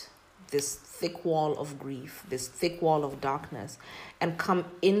past this thick wall of grief, this thick wall of darkness, and come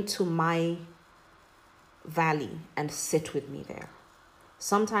into my valley and sit with me there.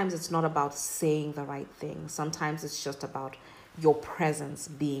 Sometimes it's not about saying the right thing. Sometimes it's just about your presence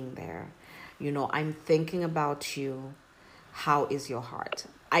being there. I'm thinking about you. How is your heart?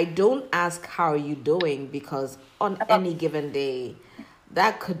 I don't ask, how are you doing? Because on any given day,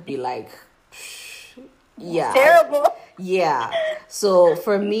 that could be like, terrible. Yeah. So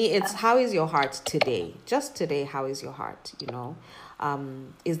for me, it's, how is your heart today? Just today, how is your heart?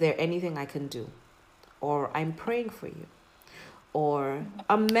 Is there anything I can do? Or I'm praying for you. Or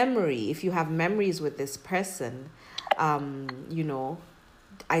a memory, if you have memories with this person, I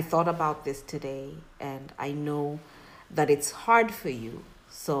thought about this today and I know that it's hard for you,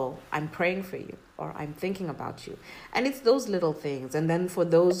 so I'm praying for you, or I'm thinking about you. And it's those little things. And then for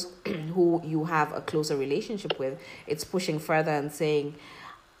those who you have a closer relationship with, it's pushing further and saying,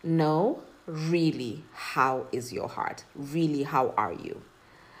 no, really, how is your heart? Really, how are you?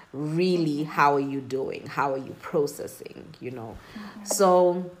 Really, how are you doing? How are you processing?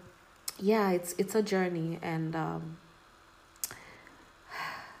 So it's a journey. And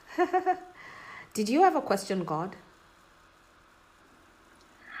did you ever question God?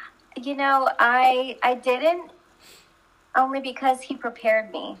 I didn't, only because he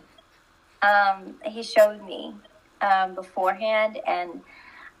prepared me. He showed me beforehand, and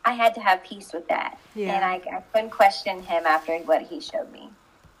I had to have peace with that. And I couldn't question him after what he showed me.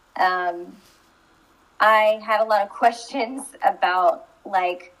 I had a lot of questions about,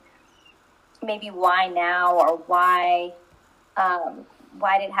 like, maybe why now, or why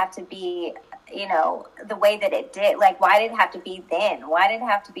did it have to be, the way that it did? Like, why did it have to be then? Why did it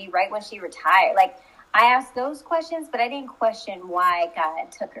have to be right when she retired? Like, I asked those questions, but I didn't question why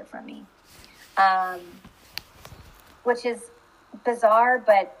God took her from me, which is bizarre,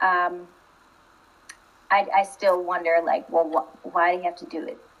 but I still wonder, like, well, why do you have to do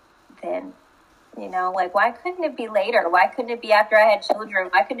it then? Like, why couldn't it be later? Why couldn't it be after I had children?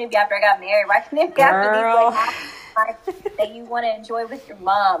 Why couldn't it be after I got married? Why couldn't it be after these life that you want to enjoy with your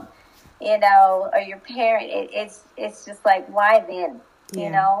mom, or your parent? It's just like, why then?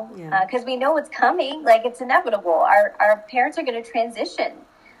 Because we know it's coming. Like, it's inevitable. Our parents are going to transition,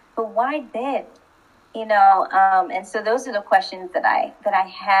 but why then? And so those are the questions that I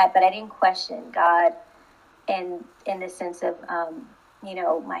had, but I didn't question God in the sense of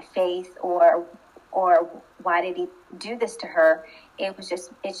my faith or why did he do this to her.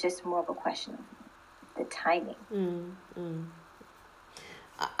 It's just more of a question of the timing.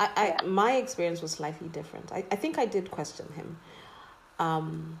 My experience was slightly different. I think I did question him,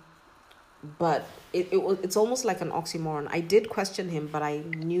 but it's almost like an oxymoron. I did question him, but I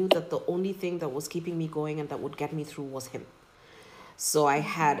knew that the only thing that was keeping me going and that would get me through was him. So I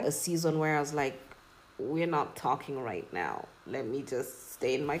had a season where I was like, we're not talking right now. Let me just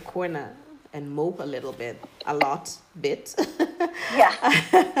stay in my corner and mope a lot,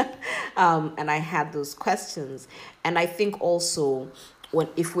 Yeah. And I had those questions. And I think also,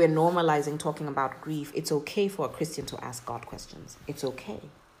 if we're normalizing talking about grief, it's okay for a Christian to ask God questions. It's okay.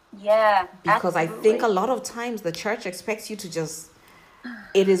 Yeah. Because absolutely. I think a lot of times the church expects you to just,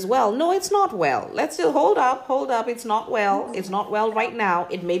 it is well. No, it's not well. Let's still hold up. It's not well. It's not well right now.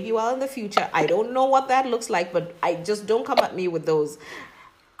 It may be well in the future. I don't know what that looks like, but I just don't come at me with those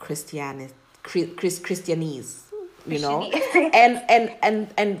Christianese, you know.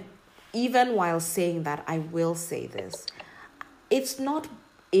 And even while saying that, I will say this. It's not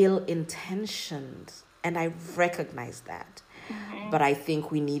ill-intentioned, and I recognize that. Mm-hmm. But I think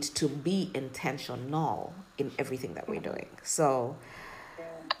we need to be intentional in everything that we're doing. So,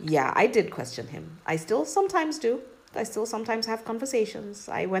 yeah, I did question him. I still sometimes do. I still sometimes have conversations.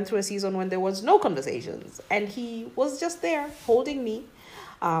 I went through a season when there was no conversations, and he was just there holding me.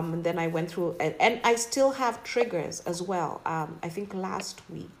 And then I went through, and I still have triggers as well. I think last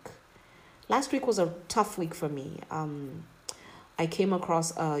week was a tough week for me. I came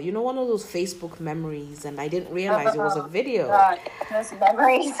across, one of those Facebook memories, and I didn't realize it was a video. Those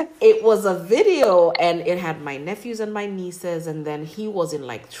memories. It was a video, and it had my nephews and my nieces, and then he was in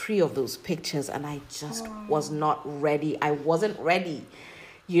like 3 of those pictures, and I just was not ready. I wasn't ready,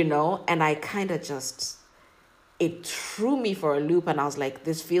 and I kind of just, it threw me for a loop, and I was like,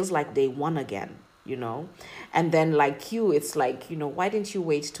 this feels like day one again. And then like you, it's like, why didn't you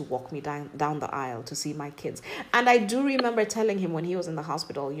wait to walk me down the aisle to see my kids? And I do remember telling him when he was in the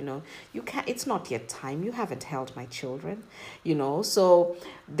hospital, you can't, it's not yet time. You haven't held my children, So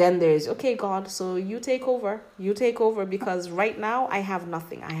then there's, okay, God, so you take over because right now I have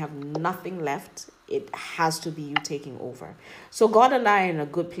nothing. I have nothing left. It has to be you taking over. So God and I are in a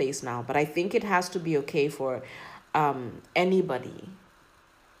good place now, but I think it has to be okay for anybody,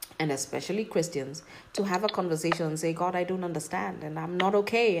 and especially Christians, to have a conversation and say, God, I don't understand, and I'm not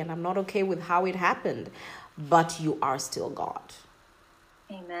okay, and I'm not okay with how it happened, but you are still God.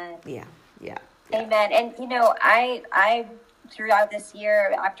 Amen. Yeah. Amen. And, I throughout this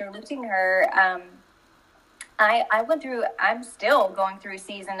year, after losing her, I'm still going through a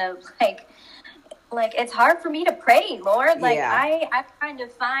season of like it's hard for me to pray, Lord. Like, yeah. I kind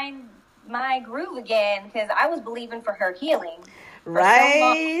of find my groove again, because I was believing for her healing.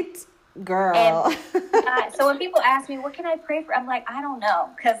 Right, so girl. And, so when people ask me, what can I pray for? I'm like, I don't know.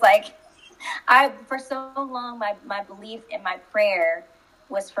 Because for so long, my belief in my prayer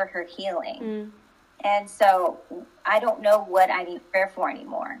was for her healing. And so I don't know what I need prayer for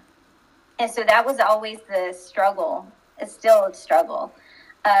anymore. And so that was always the struggle. It's still a struggle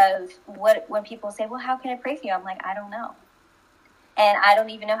of when people say, well, how can I pray for you? I'm like, I don't know. And I don't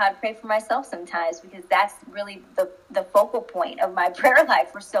even know how to pray for myself sometimes, because that's really the focal point of my prayer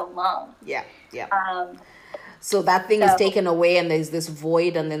life for so long. Yeah. So that thing is taken away, and there's this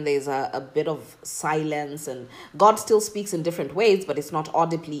void, and then there's a bit of silence, and God still speaks in different ways, but it's not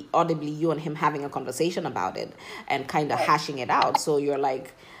audibly you and him having a conversation about it and kind of hashing it out. So you're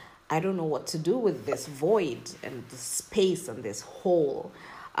like, I don't know what to do with this void and this space and this hole.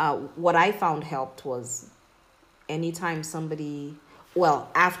 What I found helped was anytime somebody,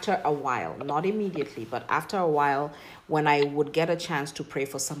 after a while, not immediately, but after a while, when I would get a chance to pray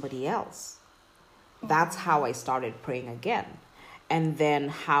for somebody else, that's how I started praying again. And then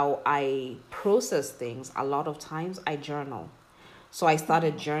how I process things, a lot of times I journal. So I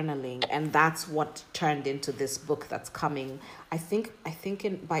started journaling, and that's what turned into this book that's coming. I think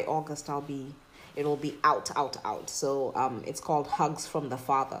by August it'll be out. So it's called Hugs from the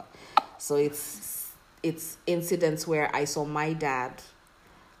Father. So it's incidents where I saw my dad,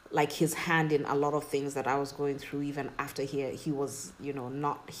 like his hand in a lot of things that I was going through, even after he was,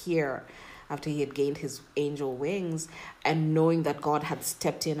 not here, after he had gained his angel wings, and knowing that God had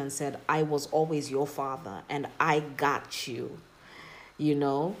stepped in and said, I was always your father and I got you,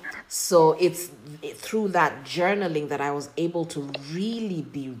 So it's through that journaling that I was able to really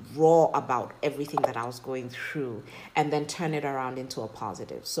be raw about everything that I was going through, and then turn it around into a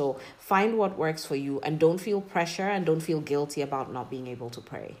positive. So find what works for you, and don't feel pressure, and don't feel guilty about not being able to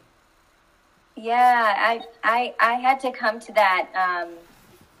pray. Yeah, I had to come to that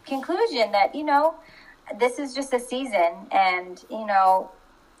conclusion that, this is just a season, and,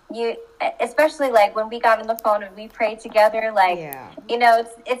 you, especially when we got on the phone and we prayed together,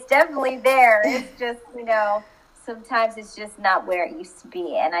 it's definitely there. It's just, sometimes it's just not where it used to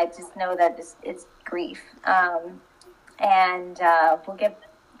be. And I just know that it's grief. And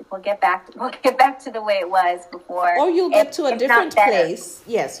we'll get back to the way it was before. Or you'll get to a different place.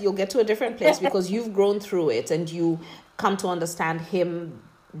 Yes, you'll get to a different place because you've grown through it, and you come to understand him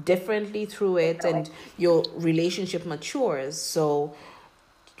differently through it, and your relationship matures. So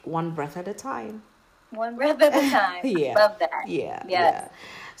one breath at a time. One breath at a time. Yeah. Love that. Yeah. Yes. Yeah.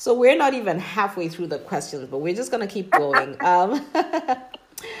 So we're not even halfway through the questions, but we're just going to keep going.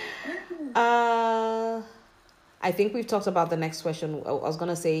 I think we've talked about the next question. I was going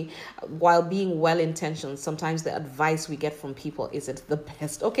to say, while being well-intentioned, sometimes the advice we get from people isn't the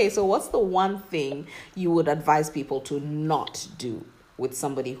best. Okay, so what's the one thing you would advise people to not do with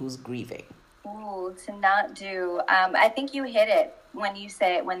somebody who's grieving? Ooh, to not do. I think you hit it when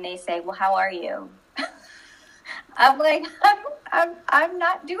they say, well, how are you? I'm like, I'm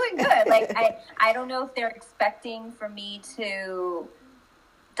not doing good. Like, I don't know if they're expecting for me to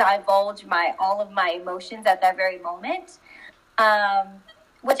divulge all of my emotions at that very moment.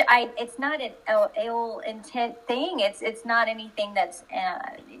 Which it's not an ill intent thing. It's not anything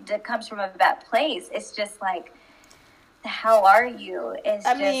that comes from a bad place. It's just like, how are you? We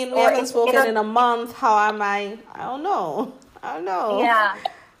haven't spoken in a month. How am I? I don't know. Yeah,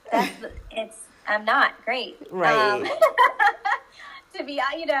 I'm not great. Right. To be,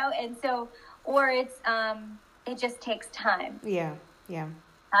 and so, or it's, it just takes time. Yeah. Yeah.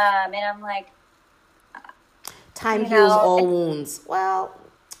 And I'm like, time heals all wounds. Well.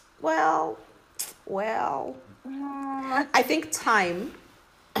 I think time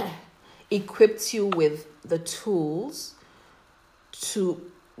equips you with the tools to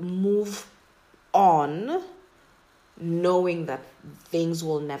move on, knowing that things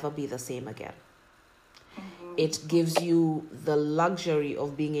will never be the same again. Mm-hmm. It gives you the luxury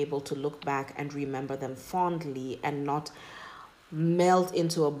of being able to look back and remember them fondly and not melt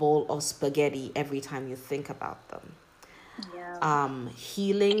into a bowl of spaghetti every time you think about them. Yeah.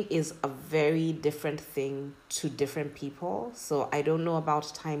 Healing is a very different thing to different people. So I don't know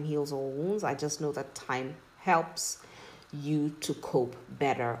about time heals all wounds. I just know that time helps you to cope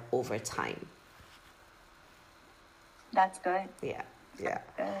better over time. That's good. Yeah. Yeah.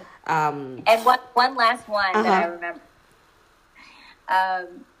 Good. And one last one that I remember.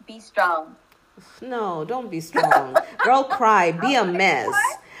 Be strong. No, don't be strong. Girl, cry. Be a mess.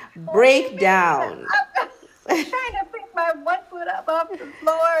 Break down. I'm trying to pick my one foot up off the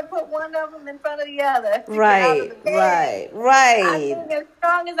floor and put one of them in front of the other. Right. I'm being as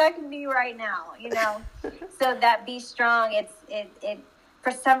strong as I can be right now, So that be strong, it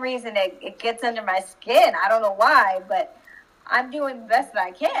for some reason it gets under my skin. I don't know why, but I'm doing the best that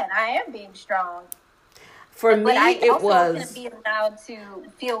I can. I am being strong. For me, it was. But I also be allowed to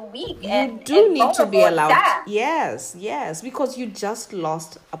feel weak. You do need to be allowed. Yes, because you just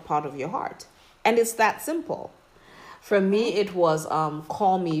lost a part of your heart. And it's that simple. For me, it was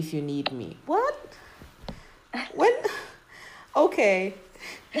call me if you need me. What? When? Okay.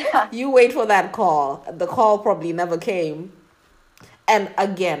 Yeah. You wait for that call. The call probably never came. And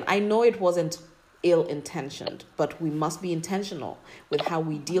again, I know it wasn't ill-intentioned, but we must be intentional with how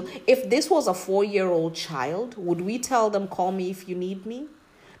we deal. If this was a 4-year-old child, would we tell them, call me if you need me?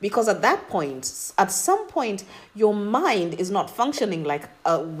 Because at some point, your mind is not functioning like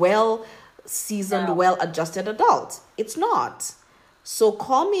a well-seasoned, well-adjusted adult. It's not. So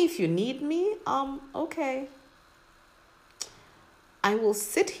call me if you need me. Okay. I will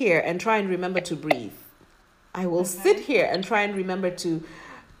sit here and try and remember to breathe. I will sit here and try and remember to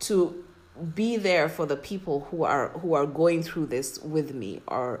be there for the people who are going through this with me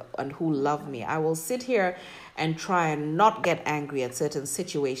and who love me. I will sit here and try and not get angry at certain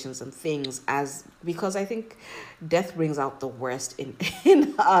situations and things because I think death brings out the worst in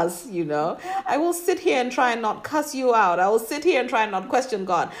us, I will sit here and try and not cuss you out. I will sit here and try and not question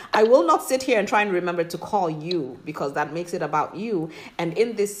God. I will not sit here and try and remember to call you because that makes it about you. And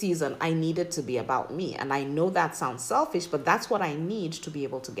in this season, I need it to be about me. And I know that sounds selfish, but that's what I need to be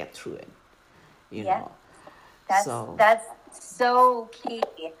able to get through it. That's so key.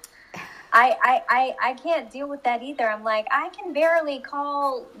 I can't deal with that either. I'm like, I can barely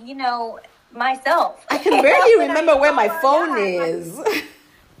call, myself. I can barely remember where my phone is.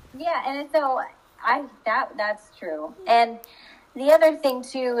 Yeah, and so that's true. And the other thing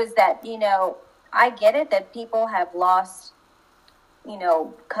too is that, I get it that people have lost,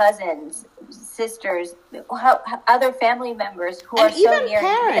 cousins, sisters, other family members who are so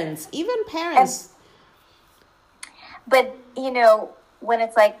near. Even parents. But, when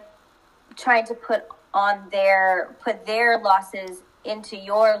it's like trying to put their losses into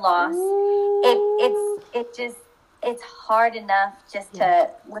your loss, it's hard enough just to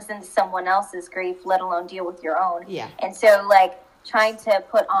listen to someone else's grief, let alone deal with your own. Yeah. And so like trying to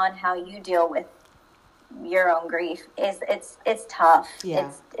put on how you deal with your own grief it's tough.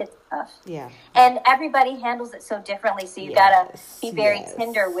 Yeah. It's tough. Yeah. And everybody handles it so differently, so you gotta be very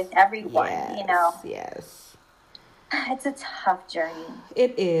tender with everyone, you know. Yes. It's a tough journey.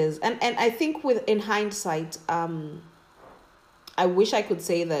 It is. And I think in hindsight, I wish I could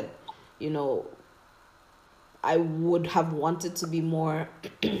say that, you know, I would have wanted to be more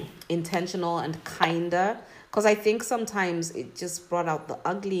intentional and kinder, because I think sometimes it just brought out the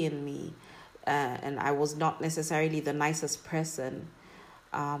ugly in me, and I was not necessarily the nicest person.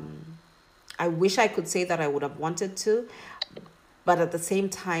 I wish I could say that I would have wanted to, but at the same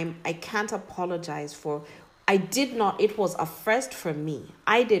time, I can't apologize for. It was a first for me.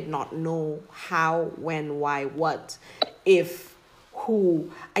 I did not know how, when, why, what, if,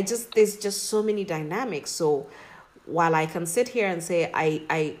 who. There's just so many dynamics. So while I can sit here and say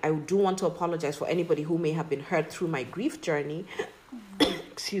I do want to apologize for anybody who may have been hurt through my grief journey,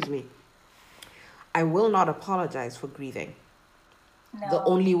 excuse me, I will not apologize for grieving. No. The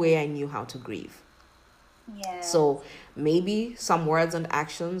only way I knew how to grieve. Yeah. So maybe some words and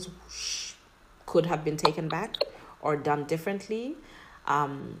actions could have been taken back or done differently.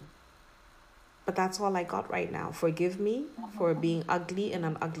 But that's all I got right now. Forgive me for being ugly in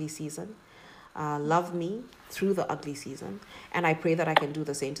an ugly season. Love me through the ugly season. And I pray that I can do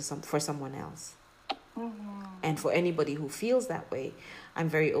the same for someone else. Mm-hmm. And for anybody who feels that way, I'm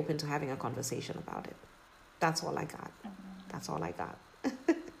very open to having a conversation about it. That's all I got. That's all I got.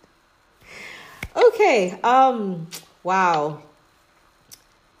 Okay. Wow.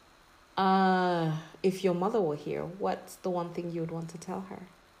 If your mother were here, what's the one thing you would want to tell her?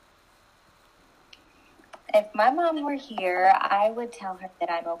 If my mom were here, I would tell her that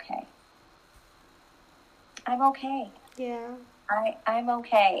I'm okay. I'm okay. Yeah. I'm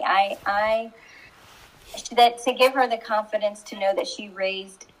okay. That to give her the confidence to know that she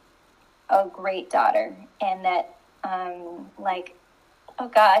raised a great daughter, and that oh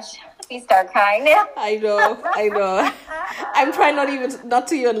gosh, we start crying now. I know. I'm trying not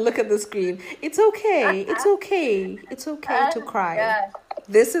to even look at the screen. It's okay. It's okay to cry. Gosh.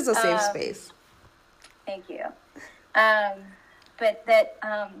 This is a safe space. Thank you. But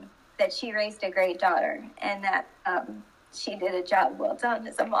that she raised a great daughter, and that she did a job well done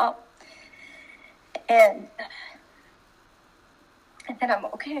as a mom, and that I'm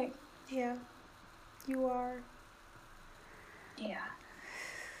okay. Yeah, you are. Yeah.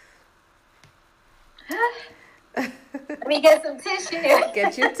 Let me get some tissue.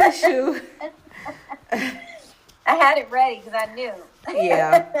 Get your tissue. I had it ready because I knew.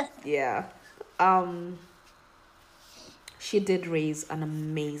 Yeah. She did raise an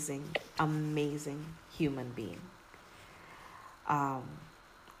amazing human being.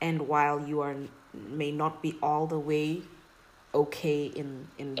 And while you may not be all the way okay in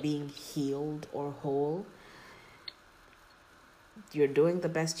being healed or whole, you're doing the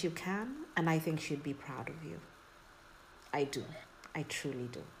best you can, and I think she'd be proud of you. I do. I truly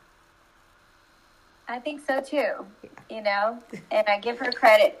do. I think so too. Yeah. You know, and I give her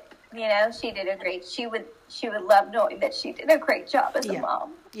credit. You know, she would love knowing that she did a great job as a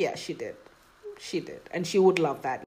mom. Yeah, she did. And she would love that.